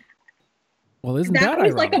 Well, isn't that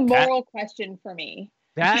was ironic? Like a moral question for me.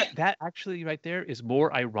 That actually right there is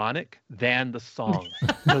more ironic than the song,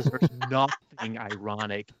 because there's nothing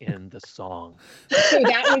ironic in the song. So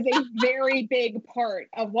that was a very big part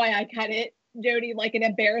of why I cut it, Jody, like an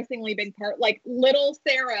embarrassingly big part. Like little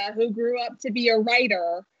Sarah, who grew up to be a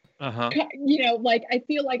writer, like I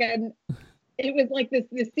feel like it was like this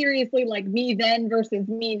seriously like me then versus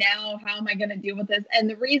me now. How am I going to deal with this? And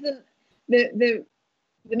the reason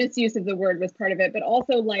the misuse of the word was part of it, but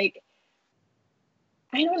also like,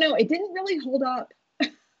 I don't know, it didn't really hold up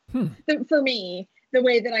for me the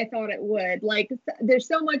way that I thought it would. Like there's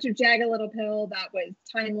so much of Jagged Little Pill that was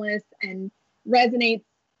timeless and resonates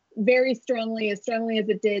very strongly as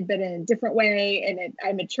it did, but in a different way. And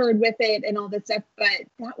I matured with it and all this stuff, but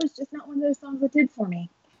that was just not one of those songs that did for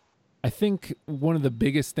me. I think one of the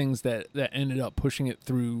biggest things that ended up pushing it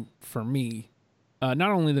through for me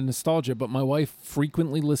not only the nostalgia, but my wife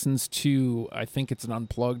frequently listens to, I think it's an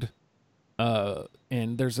Unplugged,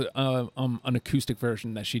 and there's an acoustic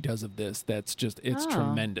version that she does of this. That's just, it's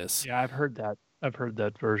tremendous. Yeah, I've heard that. I've heard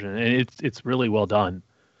that version, and it's really well done.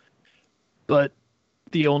 But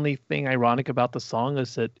the only thing ironic about the song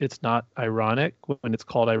is that it's not ironic when it's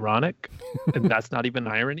called ironic, and that's not even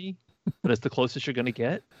irony, but it's the closest you're going to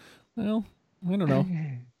get. Well, I don't know.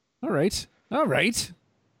 All right.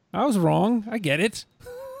 I was wrong. I get it.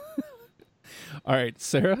 All right,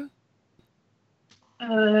 Sarah?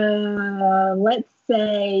 Let's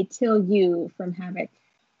say Till You from Havoc.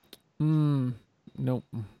 Nope.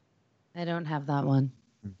 I don't have that one.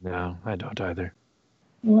 No, I don't either.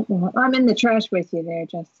 I'm in the trash with you there,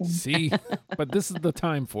 Justin. See? But this is the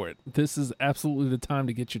time for it. This is absolutely the time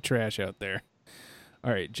to get your trash out there.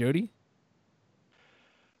 All right, Jody?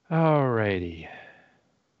 Alrighty.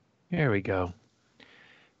 Here we go.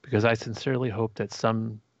 Because I sincerely hope that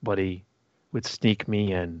somebody would sneak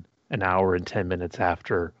me in an hour and 10 minutes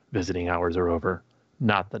after visiting hours are over.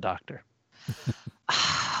 Not the doctor.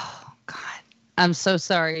 Oh, God. I'm so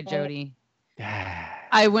sorry, Jody.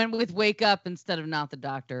 I went with Wake Up instead of Not the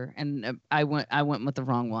Doctor, and I went with the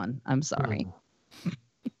wrong one. I'm sorry.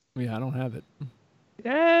 Yeah, I don't have it.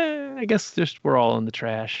 Yeah, I guess just we're all in the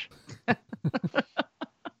trash.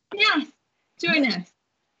 Yes, join us.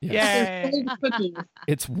 Yes. Yay! Cookies.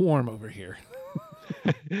 It's warm over here.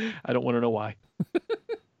 I don't want to know why.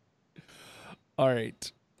 All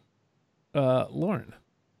right. Lauren.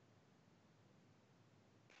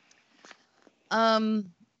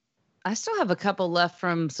 I still have a couple left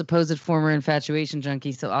from supposed former infatuation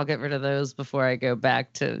junkie, so I'll get rid of those before I go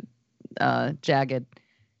back to Jagged.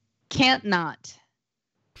 Can't Not.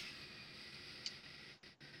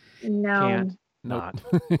 No. Can't Nope.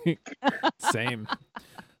 not. Same.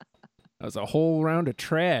 That was a whole round of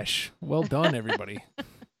trash. Well done, everybody.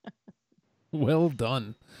 Well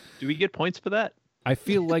done. Do we get points for that? I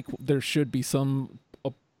feel like there should be some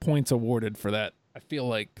points awarded for that. I feel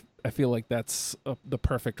like that's the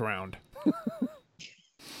perfect round.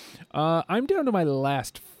 I'm down to my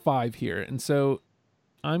last 5 here, and so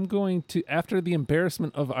I'm going to, after the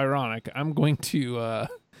embarrassment of ironic, I'm going to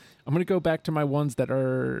go back to my ones that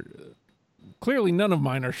are clearly none of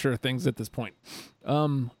mine are sure things at this point.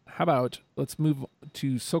 How about let's move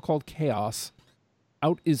to So-Called Chaos.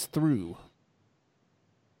 Out is Through.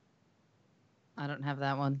 I don't have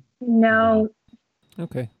that one. No.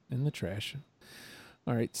 Okay, in the trash.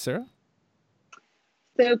 All right, Sarah?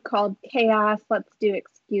 So-Called Chaos. Let's Do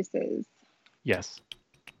Excuses. Yes.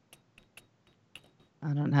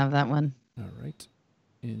 I don't have that one. All right.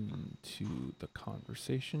 Into the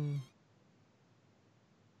Conversation.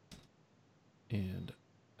 And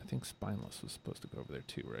I think Spineless was supposed to go over there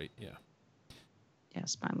too, right? Yeah. Yeah,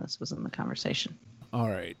 Spineless was in the conversation. All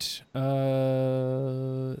right.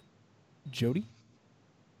 Jody?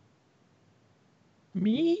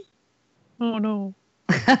 Me? Oh, no.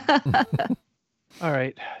 All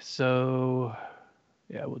right. So,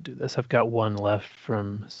 yeah, we'll do this. I've got one left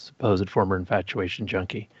from supposed former infatuation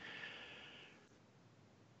junkie.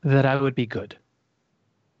 That I Would Be Good.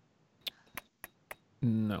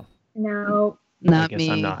 No. No. Not I guess me.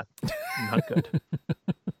 I'm not. I'm not good.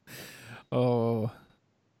 Oh.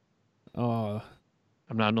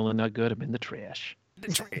 I'm not only not good, I'm in the trash.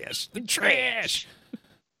 The trash. The trash.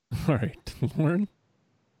 All right. Lauren?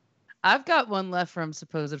 I've got one left from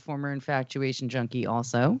supposed former infatuation junkie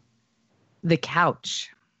also. The Couch.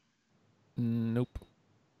 Nope.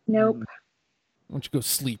 Nope. Why don't you go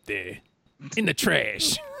sleep there? In the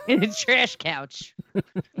trash. In a trash couch.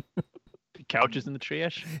 The couch is in the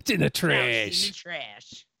trash? It's in the Couch trash. in the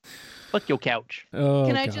trash. Fuck your couch. Oh,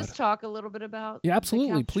 Can I God. just talk a little bit about Yeah, The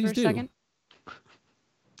absolutely. Couch Please for a do. second?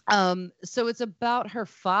 So it's about her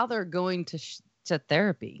father going to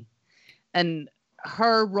therapy and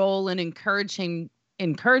her role in encouraging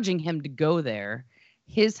him to go there,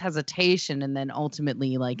 his hesitation, and then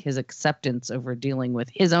ultimately like his acceptance over dealing with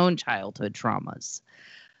his own childhood traumas.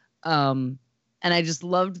 And I just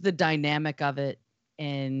loved the dynamic of it,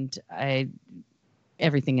 and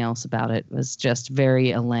everything else about it was just very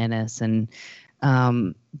Alanis, and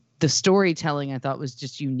the storytelling I thought was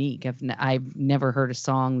just unique. I've never heard a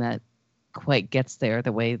song that quite gets there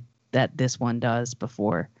the way that this one does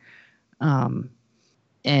before.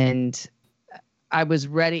 And I was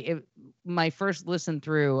ready. My first listen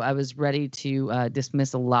through, I was ready to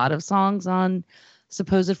dismiss a lot of songs on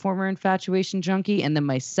supposed former infatuation junkie. And then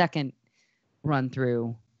my second run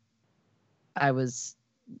through, I was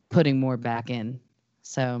putting more back in.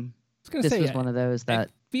 So this was one of those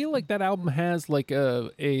that feel like that album has like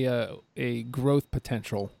a growth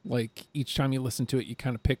potential. Like each time you listen to it, you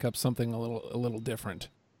kind of pick up something a little different.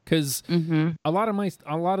 Because a lot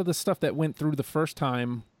of the stuff that went through the first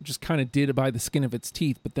time just kind of did it by the skin of its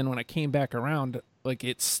teeth. But then when I came back around, like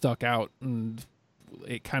it stuck out and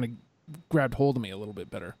it kind of grabbed hold of me a little bit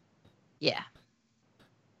better. Yeah.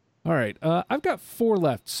 All right. I've got 4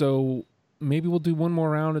 left, so maybe we'll do one more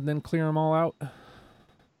round and then clear them all out.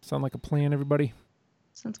 Sound like a plan, everybody?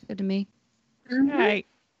 Sounds good to me. Mm-hmm. All right.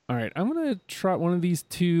 All right. I'm going to trot one of these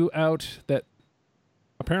 2 out that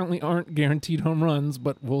apparently aren't guaranteed home runs,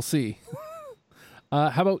 but we'll see.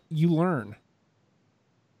 How about You Learn?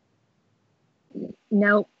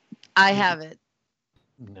 Nope. I have it.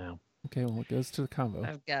 No. Okay, well, it goes to the combo.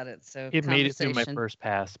 I've got it. So It made it through my conversation. first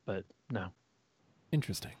pass, but no.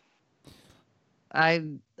 Interesting. I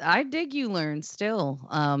dig You Learn still.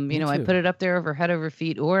 Me You know, I too. put it up there over Head Over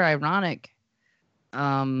Feet or Ironic.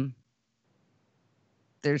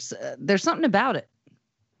 There's something about it.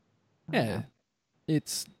 Yeah.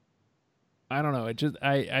 It's, I don't know. It just,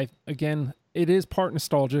 I again, it is part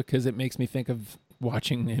nostalgia because it makes me think of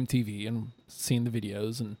watching MTV and seeing the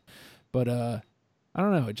videos but I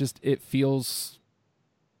don't know. It feels,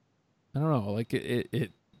 I don't know, like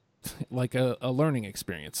it like a learning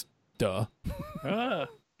experience. Duh.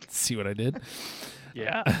 See what I did?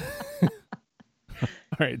 Yeah. All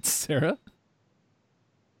right, Sarah.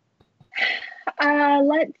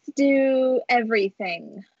 Let's do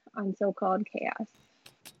Everything on So-Called Chaos.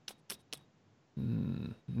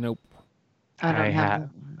 Nope. I don't have.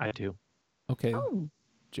 I do. Okay. Oh,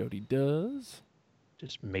 Jody does.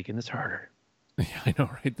 Just making this harder. Yeah, I know,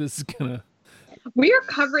 right? This is gonna. We are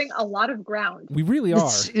covering a lot of ground. We really are.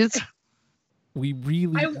 it's We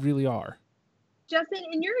really are. Justin,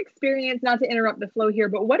 in your experience, not to interrupt the flow here,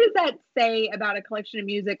 but what does that say about a collection of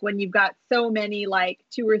music when you've got so many, like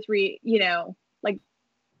 2 or 3, like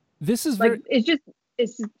This is like very it's just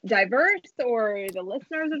diverse, or the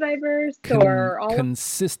listeners are diverse, or all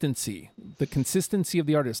consistency. The consistency of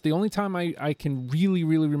the artist. The only time I can really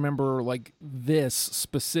remember like this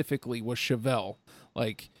specifically was Chevelle.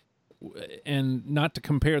 Like, and not to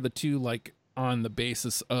compare the two like on the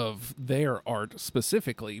basis of their art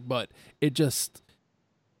specifically, but it just,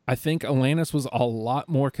 I think Alanis was a lot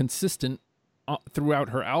more consistent throughout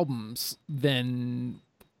her albums than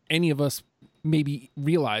any of us maybe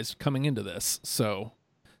realized coming into this. So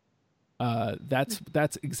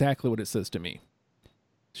that's exactly what it says to me.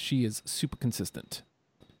 She is super consistent.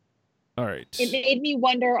 All right. it made me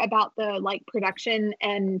wonder about the like production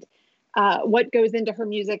and what goes into her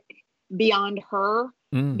music beyond her,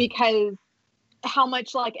 because how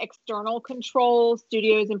much like external control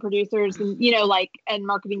studios and producers and and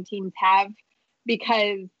marketing teams have,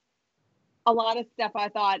 because a lot of stuff I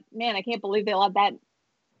thought, man, I can't believe they let that,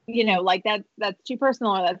 like that's too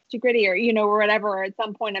personal, or that's too gritty, or or whatever. At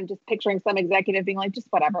some point I'm just picturing some executive being like, just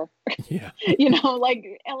whatever. Yeah.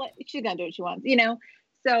 Like she's gonna do what she wants,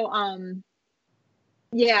 so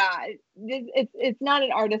yeah, it's not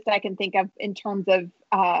an artist I can think of in terms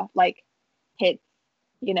of like hits.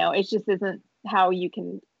 It just isn't how you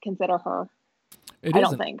can consider her. I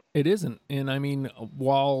don't think it isn't. And I mean,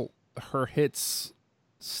 while her hits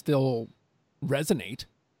still resonate,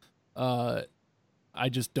 I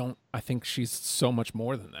just don't. I think she's so much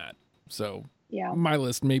more than that. So yeah, my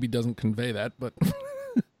list maybe doesn't convey that, but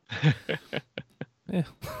yeah,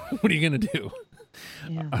 what are you gonna do?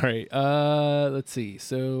 yeah. All right. Let's see.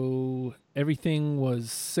 So everything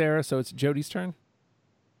was Sarah. So it's Jody's turn.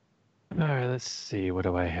 All right, let's see. What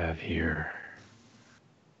do I have here?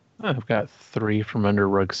 I've got 3 from Under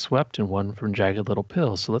Rug Swept and 1 from Jagged Little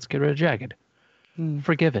Pill. So let's get rid of Jagged.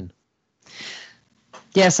 Forgiven.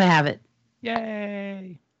 Yes, I have it.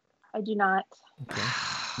 Yay! I do not. Okay.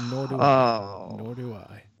 Nor do Oh. I. Nor do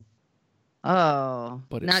I. Oh,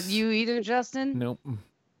 But not it's- you either, Justin. Nope.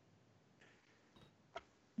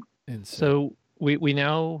 And So we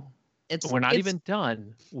now we're not it's- even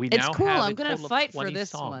done. We it's now cool. have I'm a gonna total of fight for 20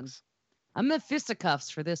 this one. songs. I'm the fisticuffs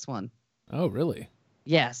for this one. Oh, really?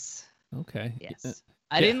 Yes. Okay. Yes.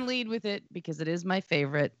 I didn't lead with it because it is my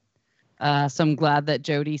favorite. So I'm glad that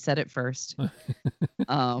Jody said it first.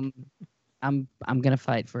 I'm gonna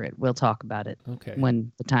fight for it. We'll talk about it Okay.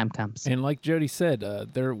 when the time comes. And like Jody said,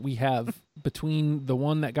 there we have between the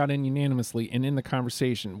one that got in unanimously and in the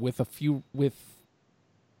conversation with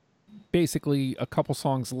basically a couple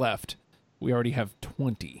songs left, we already have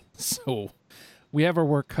 20. So we have our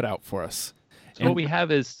work cut out for us. So what we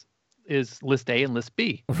have is list A and list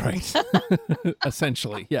B. Right.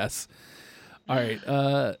 Essentially, yes. All right.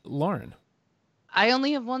 Lauren. I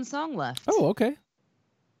only have one song left. Oh, okay.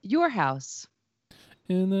 Your House.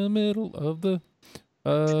 in the middle of the.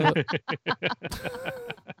 I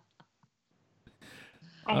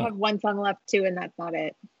have one song left too, and that's not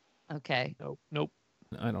it. Okay. Nope.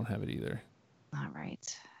 I don't have it either. All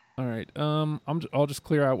right. All right. I'll just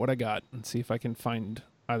clear out what I got and see if I can find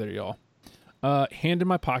either of y'all. Hand in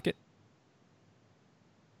My Pocket.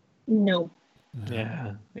 No.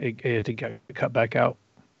 Yeah, it got cut back out.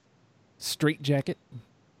 Straight Jacket.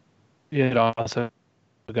 It also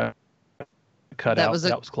got cut out.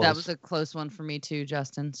 That was close. That was a close one for me too,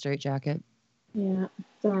 Justin. Straight Jacket. Yeah.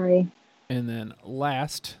 Sorry. And then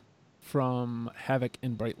last, from Havoc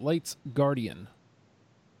and Bright Lights, Guardian.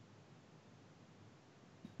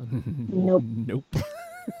 Nope. Nope.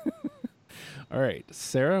 All right.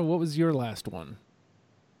 Sarah, what was your last one?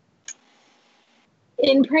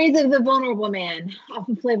 In Praise of the Vulnerable Man, off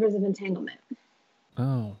of Flavors of Entanglement.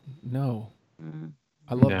 Oh, no. Mm.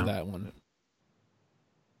 I loved No. that one.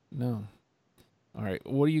 No. All right.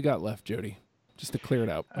 What do you got left, Jody? Just to clear it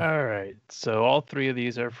out. All right. So all three of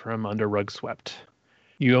these are from Under Rug Swept.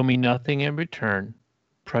 You Owe Me Nothing in Return,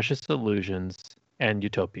 Precious Illusions, and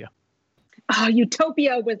Utopia. Oh,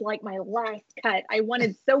 Utopia was like my last cut. I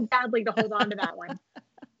wanted so badly to hold on to that one.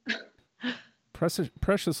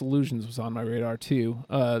 Precious Illusions was on my radar too,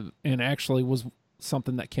 and actually was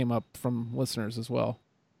something that came up from listeners as well.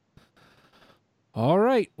 All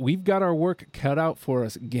right, we've got our work cut out for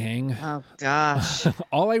us, gang. Oh gosh.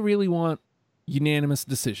 All I really want, unanimous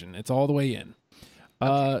decision. It's all the way in.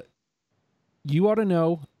 Okay. You Ought to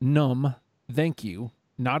Know, Numb, Thank You,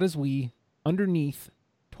 Not As We, Underneath,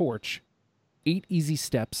 Torch, 8 Easy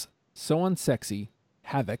Steps, So Unsexy,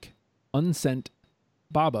 Havoc, Unsent,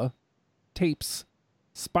 Baba, Tapes,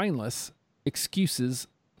 Spineless, Excuses,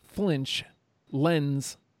 Flinch,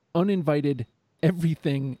 Lens, Uninvited,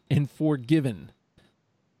 Everything, and Forgiven.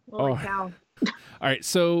 Holy Oh. cow. All right,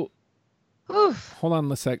 so Oof. hold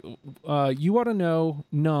on a sec. You Ought to Know,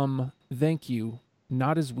 Numb, Thank You,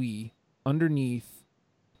 Not As We, Underneath,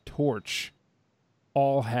 Torch,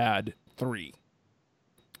 all had 3.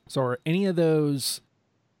 So are any of those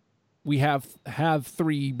we have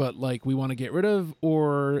 3, but like we want to get rid of,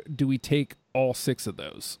 or do we take all 6 of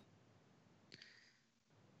those?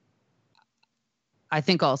 I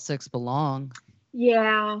think all 6 belong.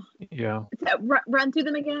 Yeah. Yeah. So, run through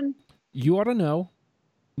them again. You Ought to Know,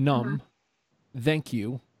 Numb, Thank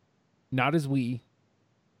You, Not As We,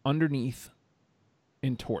 Underneath,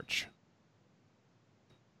 and Torch.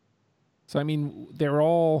 So, I mean, they're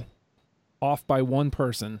all off by one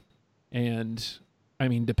person. And, I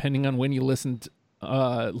mean, depending on when you listened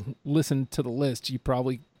to the list,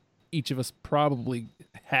 each of us probably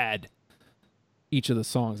had each of the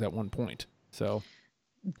songs at one point. So,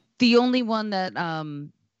 The only one that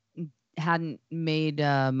hadn't made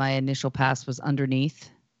my initial pass was Underneath.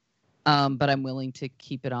 But I'm willing to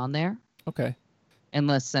keep it on there. okay.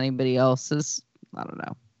 Unless anybody else is, I don't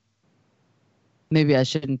know. Maybe I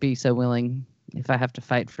shouldn't be so willing if I have to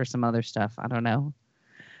fight for some other stuff. I don't know.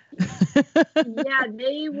 Yeah,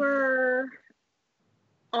 they were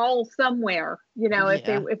all somewhere. You know, if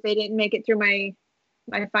they didn't make it through my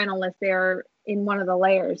final list, they're in one of the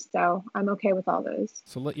layers. So I'm okay with all those.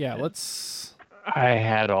 So, let's... I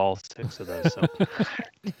had all 6 of those. So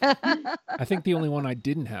I think the only one I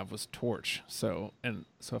didn't have was Torch. So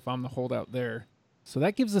if I'm the holdout there, so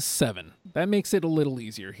that gives us 7. That makes it a little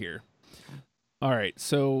easier here. All right.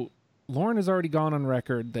 So Lauren has already gone on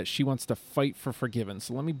record that she wants to fight for Forgiven.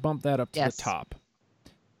 So let me bump that up to the top.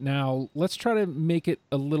 Now let's try to make it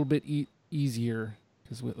a little bit easier.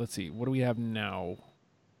 Because let's see, what do we have now?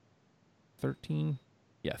 13?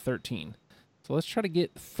 Yeah, 13. So let's try to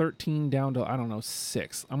get 13 down to, I don't know,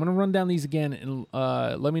 6. I'm going to run down these again and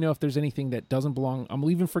let me know if there's anything that doesn't belong. I'm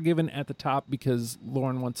leaving Forgiven at the top because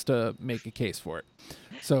Lauren wants to make a case for it.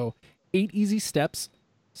 So 8 Easy Steps,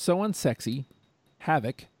 So Unsexy,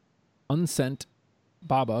 Havoc, Unsent,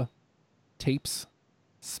 Baba, Tapes,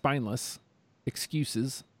 Spineless,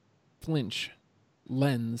 Excuses, Flinch,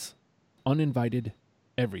 Lens, Uninvited,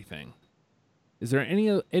 Everything. Is there any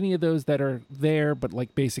of those that are there, but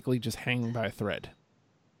like basically just hanging by a thread?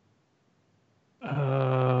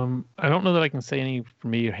 I don't know that I can say any for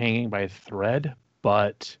me hanging by a thread,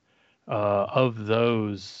 but of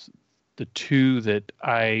those, the 2 that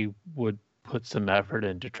I would put some effort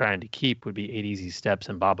into trying to keep would be 8 Easy Steps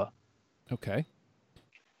and Baba. Okay.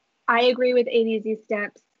 I agree with 8 Easy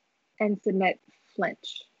Steps and submit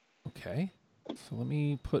Flinch. Okay. So let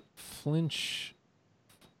me put Flinch.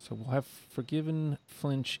 So we'll have Forgiven,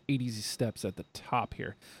 Flinch, 8 Easy Steps at the top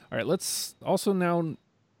here. All right, let's also now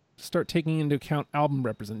start taking into account album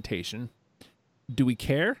representation. Do we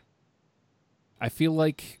care? I feel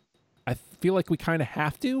like I feel like we kind of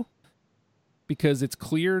have to, because it's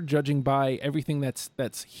clear, judging by everything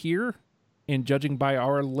that's here and judging by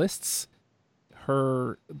our lists,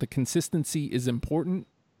 the consistency is important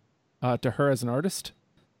to her as an artist.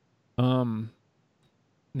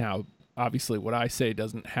 Now, obviously, what I say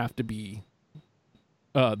doesn't have to be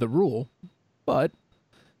the rule, but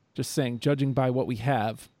just saying, judging by what we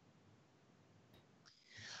have.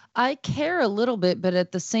 I care a little bit, but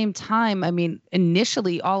at the same time, I mean,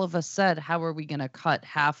 initially all of us said, how are we going to cut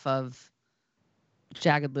half of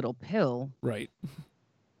Jagged Little Pill? Right.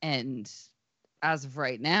 And as of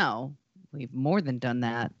right now, we've more than done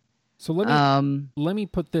that. So let me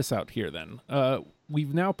put this out here then.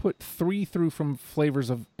 We've now put 3 through from Flavors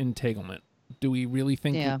of Entanglement. Do we really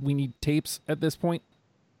think we need tapes at this point?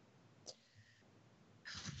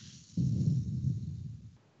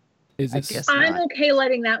 I'm okay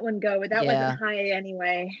letting that one go, but that wasn't high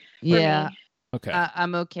anyway. Yeah. Me. Okay.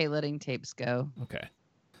 I'm okay letting tapes go. Okay.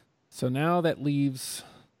 So now that leaves,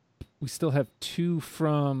 we still have 2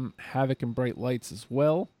 from Havoc and Bright Lights as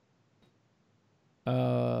well.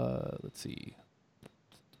 Let's see.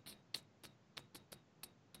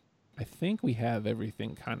 I think we have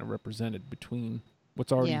everything kind of represented between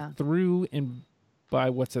what's already through and by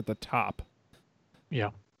what's at the top. Yeah.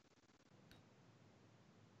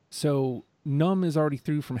 So Numb is already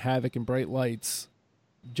through from Havoc and Bright Lights.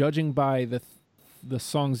 Judging by the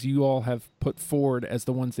songs you all have put forward as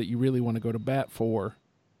the ones that you really want to go to bat for,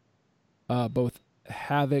 both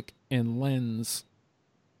Havoc and Lens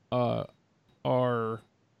are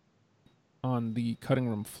on the cutting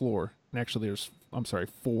room floor. And actually there's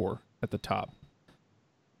 4 at the top.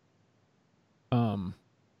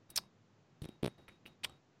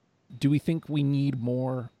 Do we think we need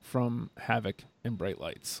more from Havoc and Bright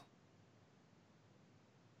Lights?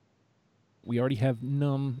 We already have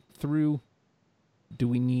Numb through. Do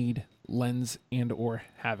we need Lens and or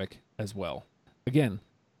Havoc as well? Again,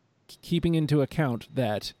 keeping into account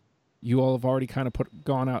that you all have already kind of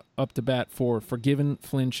gone out up to bat for Forgiven,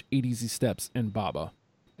 Flinch, 8 Easy Steps, and Baba.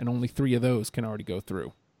 And only 3 of those can already go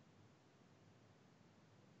through.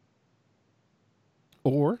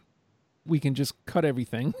 Or we can just cut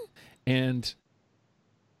everything, and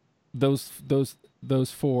those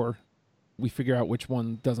 4, we figure out which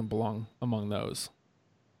one doesn't belong among those.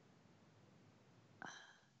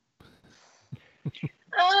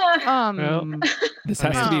 This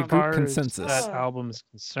has to be a group consensus. As that album is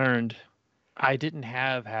concerned, I didn't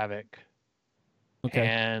have Havoc. Okay.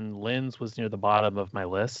 And Lens was near the bottom of my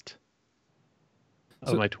list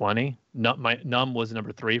of my 20. Numb was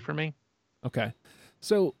number 3 for me. Okay.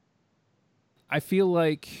 So I feel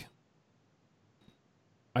like,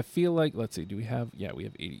 let's see, do we have, we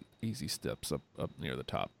have 80 Easy Steps up near the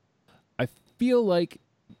top. I feel like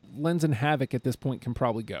Lens and Havoc at this point can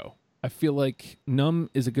probably go. I feel like Numb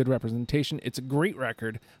is a good representation. It's a great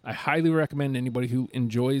record. I highly recommend anybody who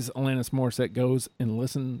enjoys Alanis Morissette goes and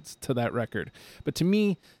listens to that record. But to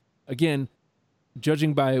me, again,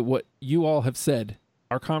 judging by what you all have said,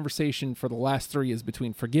 our conversation for the last 3 is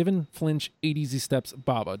between Forgiven, Flinch, 8 Easy Steps,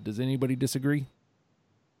 Baba. Does anybody disagree?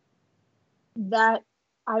 That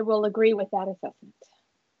I will agree with that assessment.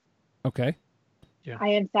 Okay. Yeah. I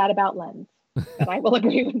am sad about Lens, but I will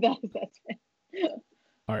agree with that assessment.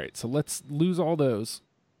 All right, so let's lose all those.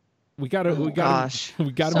 We got to only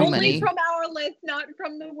from our list, not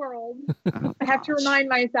from the world. I have to remind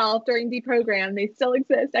myself during deprogram they still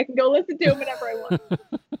exist. I can go listen to them whenever I want.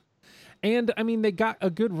 And I mean, they got a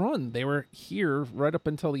good run. They were here right up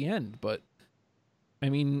until the end. But I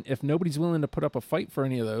mean, if nobody's willing to put up a fight for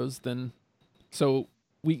any of those, then 3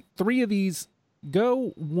 of these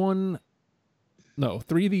go, 1. No,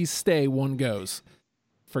 3 of these stay, 1 goes.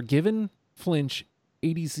 Forgiven, Flinch,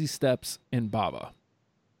 8 Easy Steps, and Baba.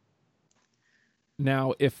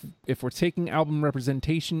 Now, if we're taking album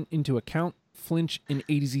representation into account, Flinch and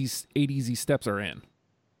 8 Easy Steps are in.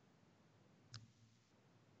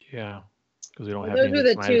 Yeah, because we don't have. Those are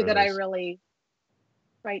the 2 that I really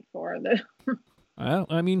fight for. Well,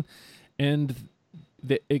 I mean, and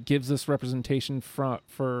it gives us representation for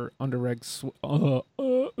Underreg.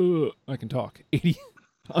 I can talk. 80.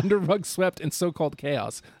 Under Rug Swept and So-Called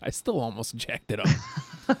Chaos. I still almost jacked it up.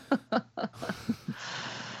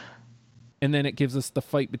 And then it gives us the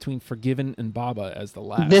fight between Forgiven and Baba as the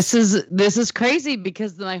last. This is crazy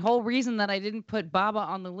because my whole reason that I didn't put Baba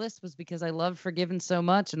on the list was because I love Forgiven so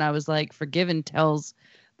much, and I was like, Forgiven tells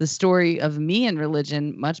the story of me and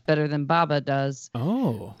religion much better than Baba does.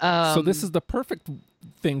 Oh, so this is the perfect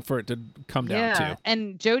thing for it to come down to.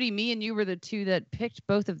 And Jody, me and you were the 2 that picked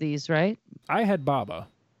both of these, right? I had Baba.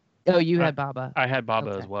 Oh, you had Baba. I had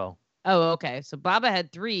Baba as well. Oh, okay. So Baba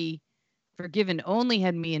had 3, Forgiven only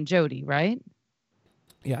had me and Jody, right?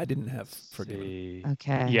 Yeah, I didn't have Forgiven. See.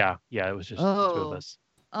 Okay. Yeah, it was just the two of us.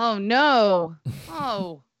 Oh no.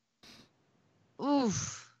 Oh.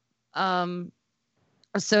 Oof.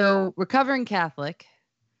 So recovering Catholic.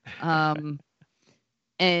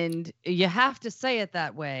 And you have to say it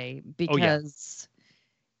that way because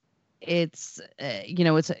it's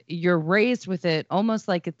you're raised with it almost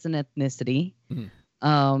like it's an ethnicity.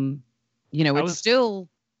 It's still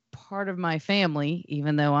part of my family,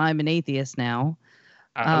 even though I'm an atheist now.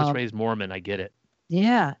 I was raised Mormon. I get it.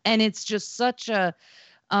 Yeah, and it's just such a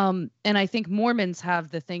and I think Mormons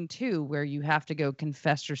have the thing too, where you have to go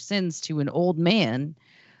confess your sins to an old man,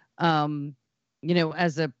 as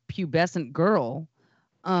a pubescent girl.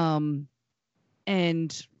 And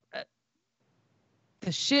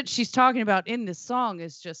the shit she's talking about in this song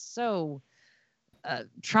is just so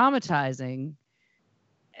traumatizing,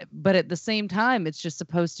 but at the same time, it's just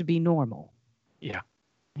supposed to be normal. Yeah.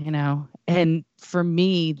 And for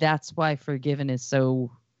me, that's why Forgiven is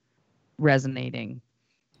so resonating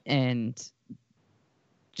and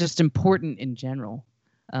just important in general.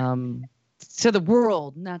 To the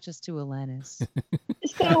world, not just to Alanis.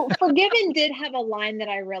 So Forgiven did have a line that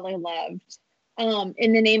I really loved.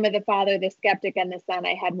 In the name of the Father, the Skeptic, and the Son,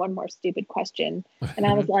 I had one more stupid question. And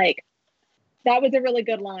I was like, that was a really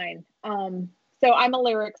good line. So I'm a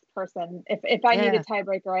lyrics person. If I need a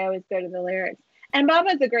tiebreaker, I always go to the lyrics. And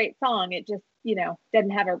Baba's a great song. It just, doesn't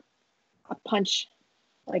have a punch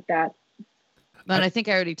like that. And I think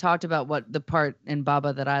I already talked about what the part in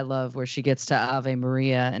Baba that I love where she gets to Ave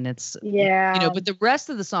Maria, and it's but the rest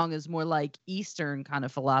of the song is more like Eastern kind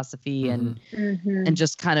of philosophy and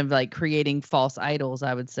just kind of like creating false idols,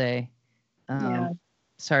 I would say.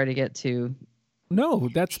 Sorry to get too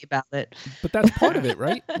that's about it, but that's part of it,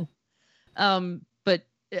 right? But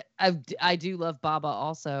I do love Baba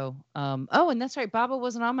also. And that's right, Baba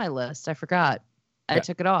wasn't on my list. I forgot. I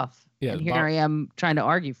took it off. Yeah, and here I am trying to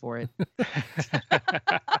argue for it.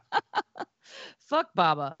 Fuck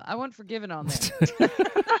Baba. I want Forgiven on there.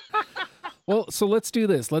 Well, so let's do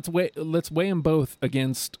this. Let's weigh them both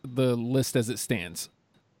against the list as it stands.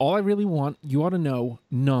 All I Really Want, You Ought to Know,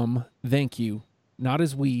 Numb, Thank You, Not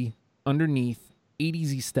As We, Underneath, 8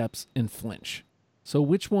 Easy Steps, and Flinch. So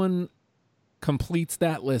which one completes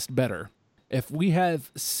that list better? If we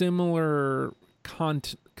have similar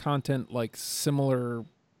content, like similar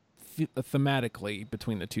thematically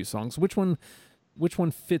between the two songs, which one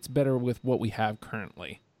fits better with what we have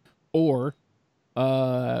currently, or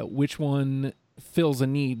which one fills a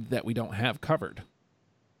need that we don't have covered?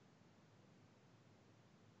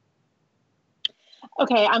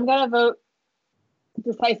 Okay, I'm gonna vote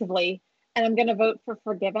decisively, and I'm gonna vote for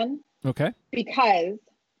Forgiven. Okay, because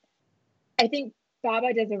I think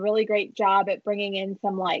Baba does a really great job at bringing in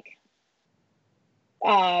some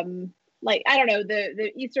I don't know,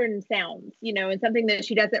 the Eastern sounds, and something that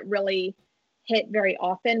she doesn't really hit very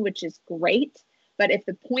often, which is great. But if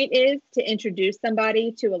the point is to introduce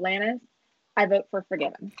somebody to Alanis, I vote for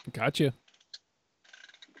Forgiven. Gotcha.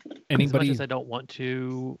 Anybody? As much as I don't want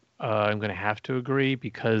to, I'm going to have to agree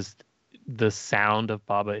because the sound of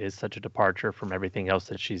Baba is such a departure from everything else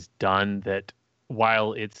that she's done that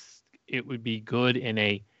while it would be good in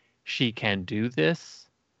a she can do this,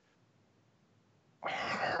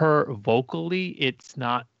 her vocally, it's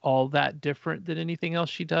not all that different than anything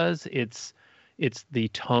else she does. It's the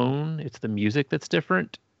tone, it's the music that's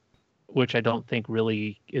different, which I don't think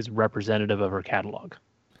really is representative of her catalog.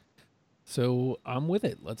 So I'm with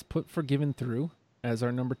it. Let's put Forgiven through as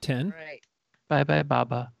our number 10. Right. Bye bye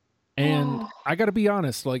Baba. And I got to be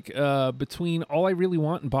honest, between All I Really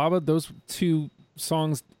Want and Baba, those two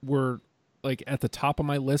songs were at the top of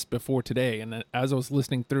my list before today, and as I was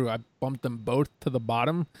listening through, I bumped them both to the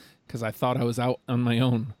bottom because I thought I was out on my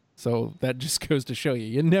own. So that just goes to show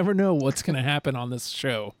you never know what's going to happen on this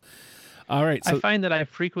show. All right, so I find that I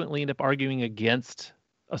frequently end up arguing against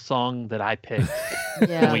a song that I picked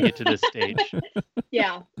when we get to this stage.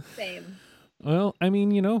 Yeah, same. Well, I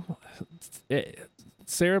mean,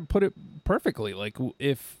 Sarah put it perfectly.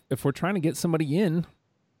 If we're trying to get somebody in,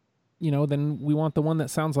 then we want the one that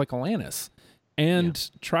sounds like Alanis. And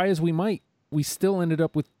try as we might, we still ended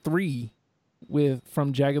up with 3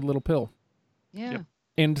 from Jagged Little Pill. Yeah. Yep.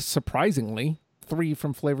 And surprisingly, 3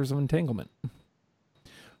 from Flavors of Entanglement.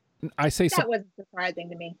 That wasn't surprising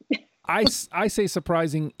to me. I say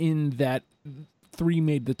surprising in that 3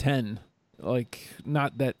 made the 10.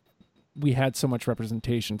 Not that we had so much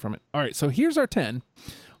representation from it. All right, so here's our 10.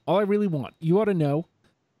 All I Really Want, You Ought to Know,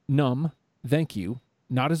 Numb, Thank You,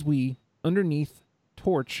 Not As We, Underneath,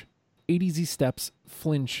 Torch, 8 Easy Steps,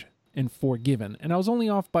 Flinch, and Forgiven. And I was only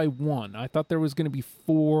off by one. I thought there was going to be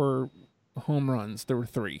 4 home runs. There were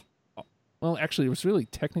 3. Well, actually, it was really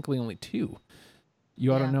technically only 2.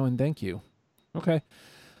 You Ought to Know and Thank You. Okay.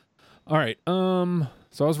 All right.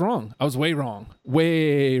 So I was wrong. I was way wrong.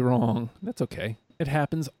 Way wrong. That's okay. It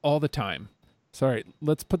happens all the time. Sorry.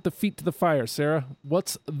 Let's put the feet to the fire, Sarah.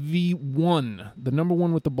 What's the number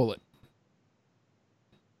 1 with the bullet?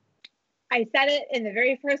 I said it in the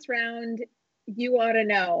very first round. You Ought to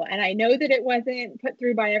Know. And I know that it wasn't put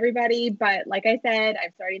through by everybody, but like I said,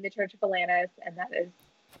 I'm starting the Church of Alanis, and that is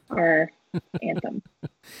our anthem.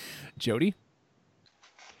 Jody?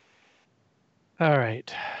 All right.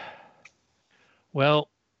 Well,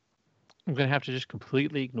 I'm going to have to just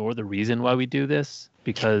completely ignore the reason why we do this,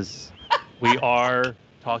 because we are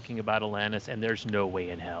talking about Alanis, and there's no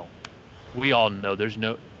way in hell. We all know there's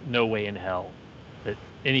no way in hell that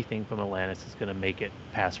anything from Alanis is going to make it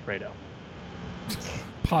past Fredo.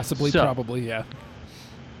 Possibly, probably, yeah.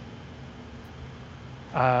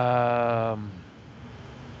 I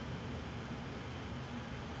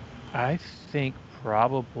think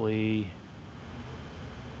probably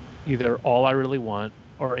either All I Really Want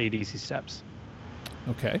or ADC Steps.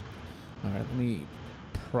 Okay. All right, let me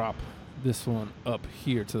prop this one up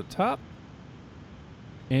here to the top.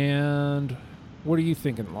 And what are you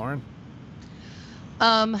thinking, Lauren?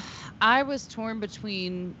 I was torn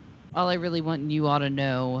between All I Really Want and You Ought to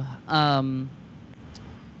Know.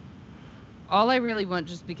 All I Really Want,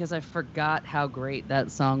 just because I forgot how great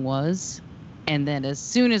that song was. And then as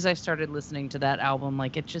soon as I started listening to that album,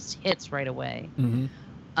 like, it just hits right away. Mm-hmm.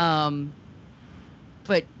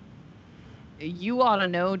 But You Ought to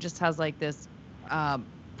Know just has like this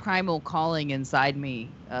primal calling inside me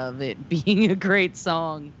of it being a great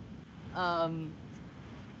song.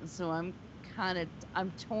 So I'm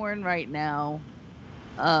torn right now.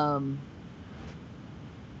 I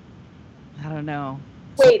don't know.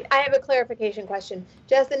 Wait, I have a clarification question.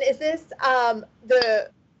 Justin, is this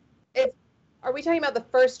are we talking about the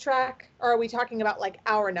first track, or are we talking about like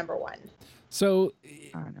our number 1? So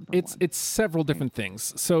it's several different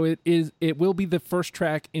things. So it will be the first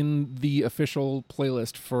track in the official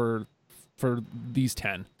playlist for these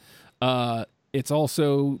 10. It's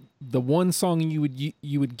also the one song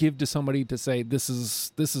you would give to somebody to say this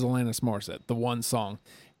is Alanis Morissette, the one song.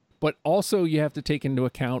 But also you have to take into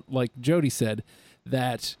account, like Jody said,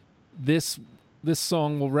 that this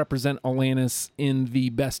song will represent Alanis in the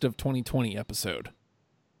Best of 2020 episode.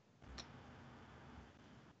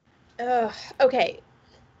 Okay.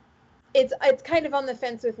 It's kind of on the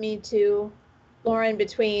fence with me too, Lauren,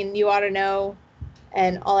 between You Ought to Know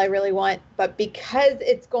and All I Really Want, but because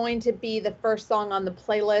it's going to be the first song on the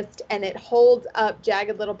playlist and it holds up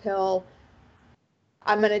Jagged Little Pill,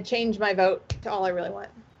 I'm going to change my vote to All I Really Want.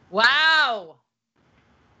 Wow.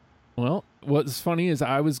 Well, what's funny is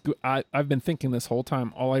I've been thinking this whole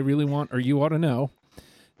time, All I Really Want or You Ought to Know.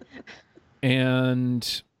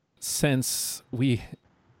 And since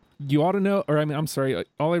You Ought to Know, I'm sorry,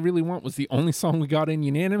 All I Really Want was the only song we got in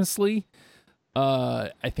unanimously.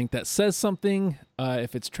 I think that says something.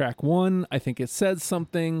 If it's track 1, I think it says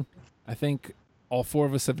something. I think all 4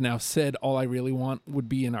 of us have now said All I Really Want would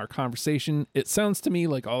be in our conversation. It sounds to me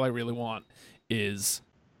like All I Really Want is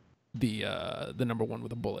the number 1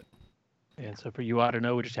 with a bullet. And so for You Ought to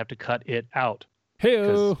Know, we just have to cut it out.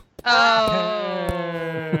 Hey-o! Oh.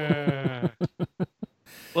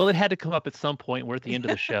 Well, it had to come up at some point. We're at the end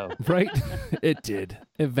of the show. Right? It did,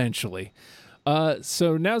 eventually.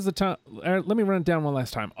 So now's the time. Let me run it down one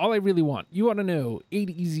last time. All I Really Want, You Ought to Know, 8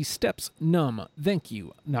 Easy Steps, Numb, Thank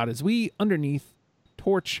You, Not As We, Underneath,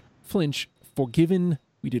 Torch, Flinch, Forgiven.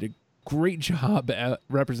 We did a great job at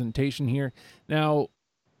representation here. Now,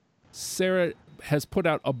 Sarah has put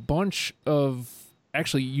out a bunch of...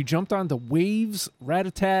 Actually, you jumped on the Waves,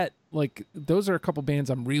 Rat-a-tat. Like, those are a couple bands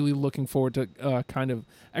I'm really looking forward to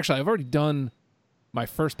Actually, I've already done my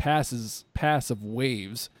first pass of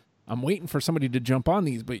Waves. I'm waiting for somebody to jump on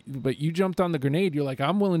these, but you jumped on the grenade. You're like,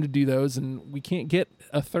 I'm willing to do those, and we can't get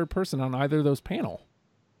a third person on either of those panel.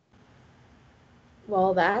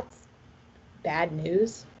 Well, that's bad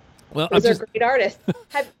news. Well, those are great artists.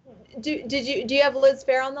 Do you have Liz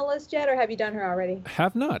Phair on the list yet, or have you done her already?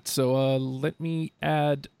 Have not. So let me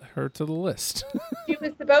add her to the list. She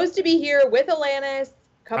was supposed to be here with Alanis a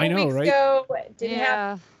couple weeks ago. Didn't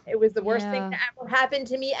happen. It was the worst thing that ever happened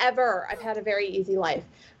to me ever. I've had a very easy life,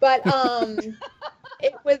 but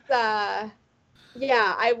it was. I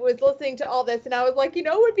was listening to all this, and I was like, it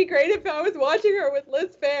would be great if I was watching her with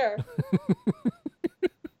Liz Phair.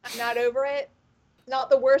 I'm not over it. Not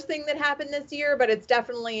the worst thing that happened this year, but it's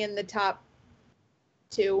definitely in the top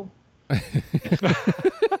 2.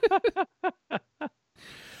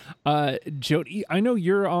 Jody, I know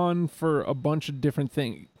you're on for a bunch of different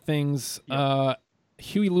things. Yeah.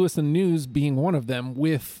 Huey Lewis and News being one of them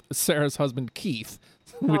with Sarah's husband, Keith.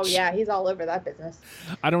 Oh, yeah, he's all over that business.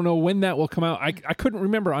 I don't know when that will come out. I couldn't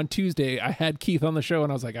remember on Tuesday. I had Keith on the show,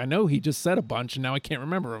 and I was like, I know he just said a bunch, and now I can't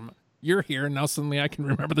remember him. You're here, and now suddenly I can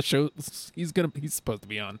remember the show he's supposed to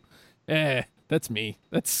be on. That's me.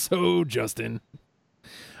 That's so Justin.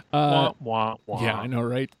 Wah, wah, wah. Yeah, I know,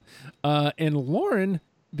 right? And Lauren,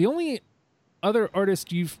 the only other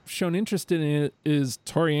artist you've shown interest in is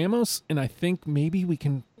Tori Amos, and I think maybe we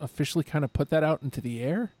can officially kind of put that out into the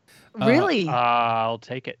air. Really? I'll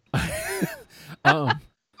take it.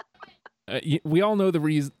 We all know the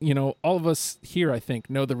reason, all of us here, I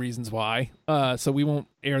think, know the reasons why. So we won't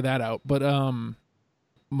air that out. But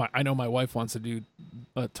I know my wife wants to do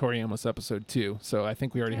a Tori Amos episode too. So I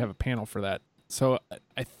think we already have a panel for that. So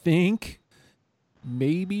I think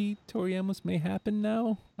maybe Tori Amos may happen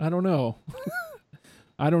now. I don't know.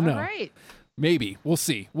 I don't know. All right. Maybe. We'll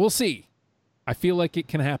see. I feel like it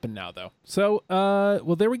can happen now, though. So,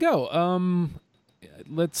 well, there we go.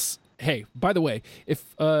 Hey, by the way,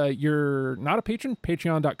 if you're not a patron,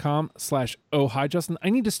 patreon.com/ohhijustin. I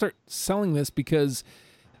need to start selling this because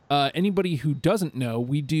anybody who doesn't know,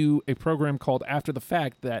 we do a program called After the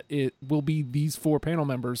Fact that it will be these 4 panel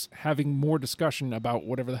members having more discussion about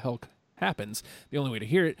whatever the hell happens. The only way to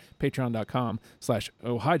hear it,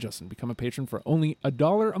 patreon.com/ohhijustin. Become a patron for only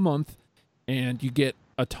 $1 a month, and you get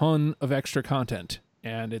a ton of extra content.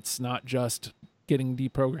 And it's not just getting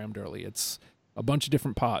deprogrammed early. It's a bunch of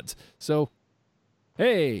different pods. So,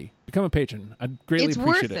 hey, become a patron. I'd greatly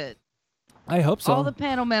appreciate worth it. I hope so. All the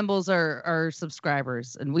panel members are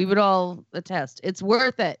subscribers, and we would all attest. It's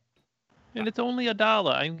worth it. And it's only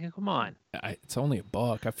 $1. I mean, come on. It's only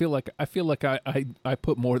 $1. I feel like I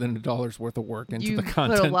put more than $1 worth of work into the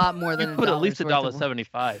content. You put a lot more than You put at least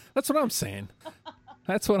 $1.75. That's what I'm saying.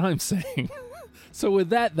 That's what I'm saying. So with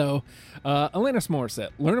that, though, Alanis Morissette,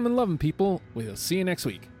 learn them and love them, people. We'll see you next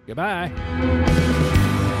week. Goodbye.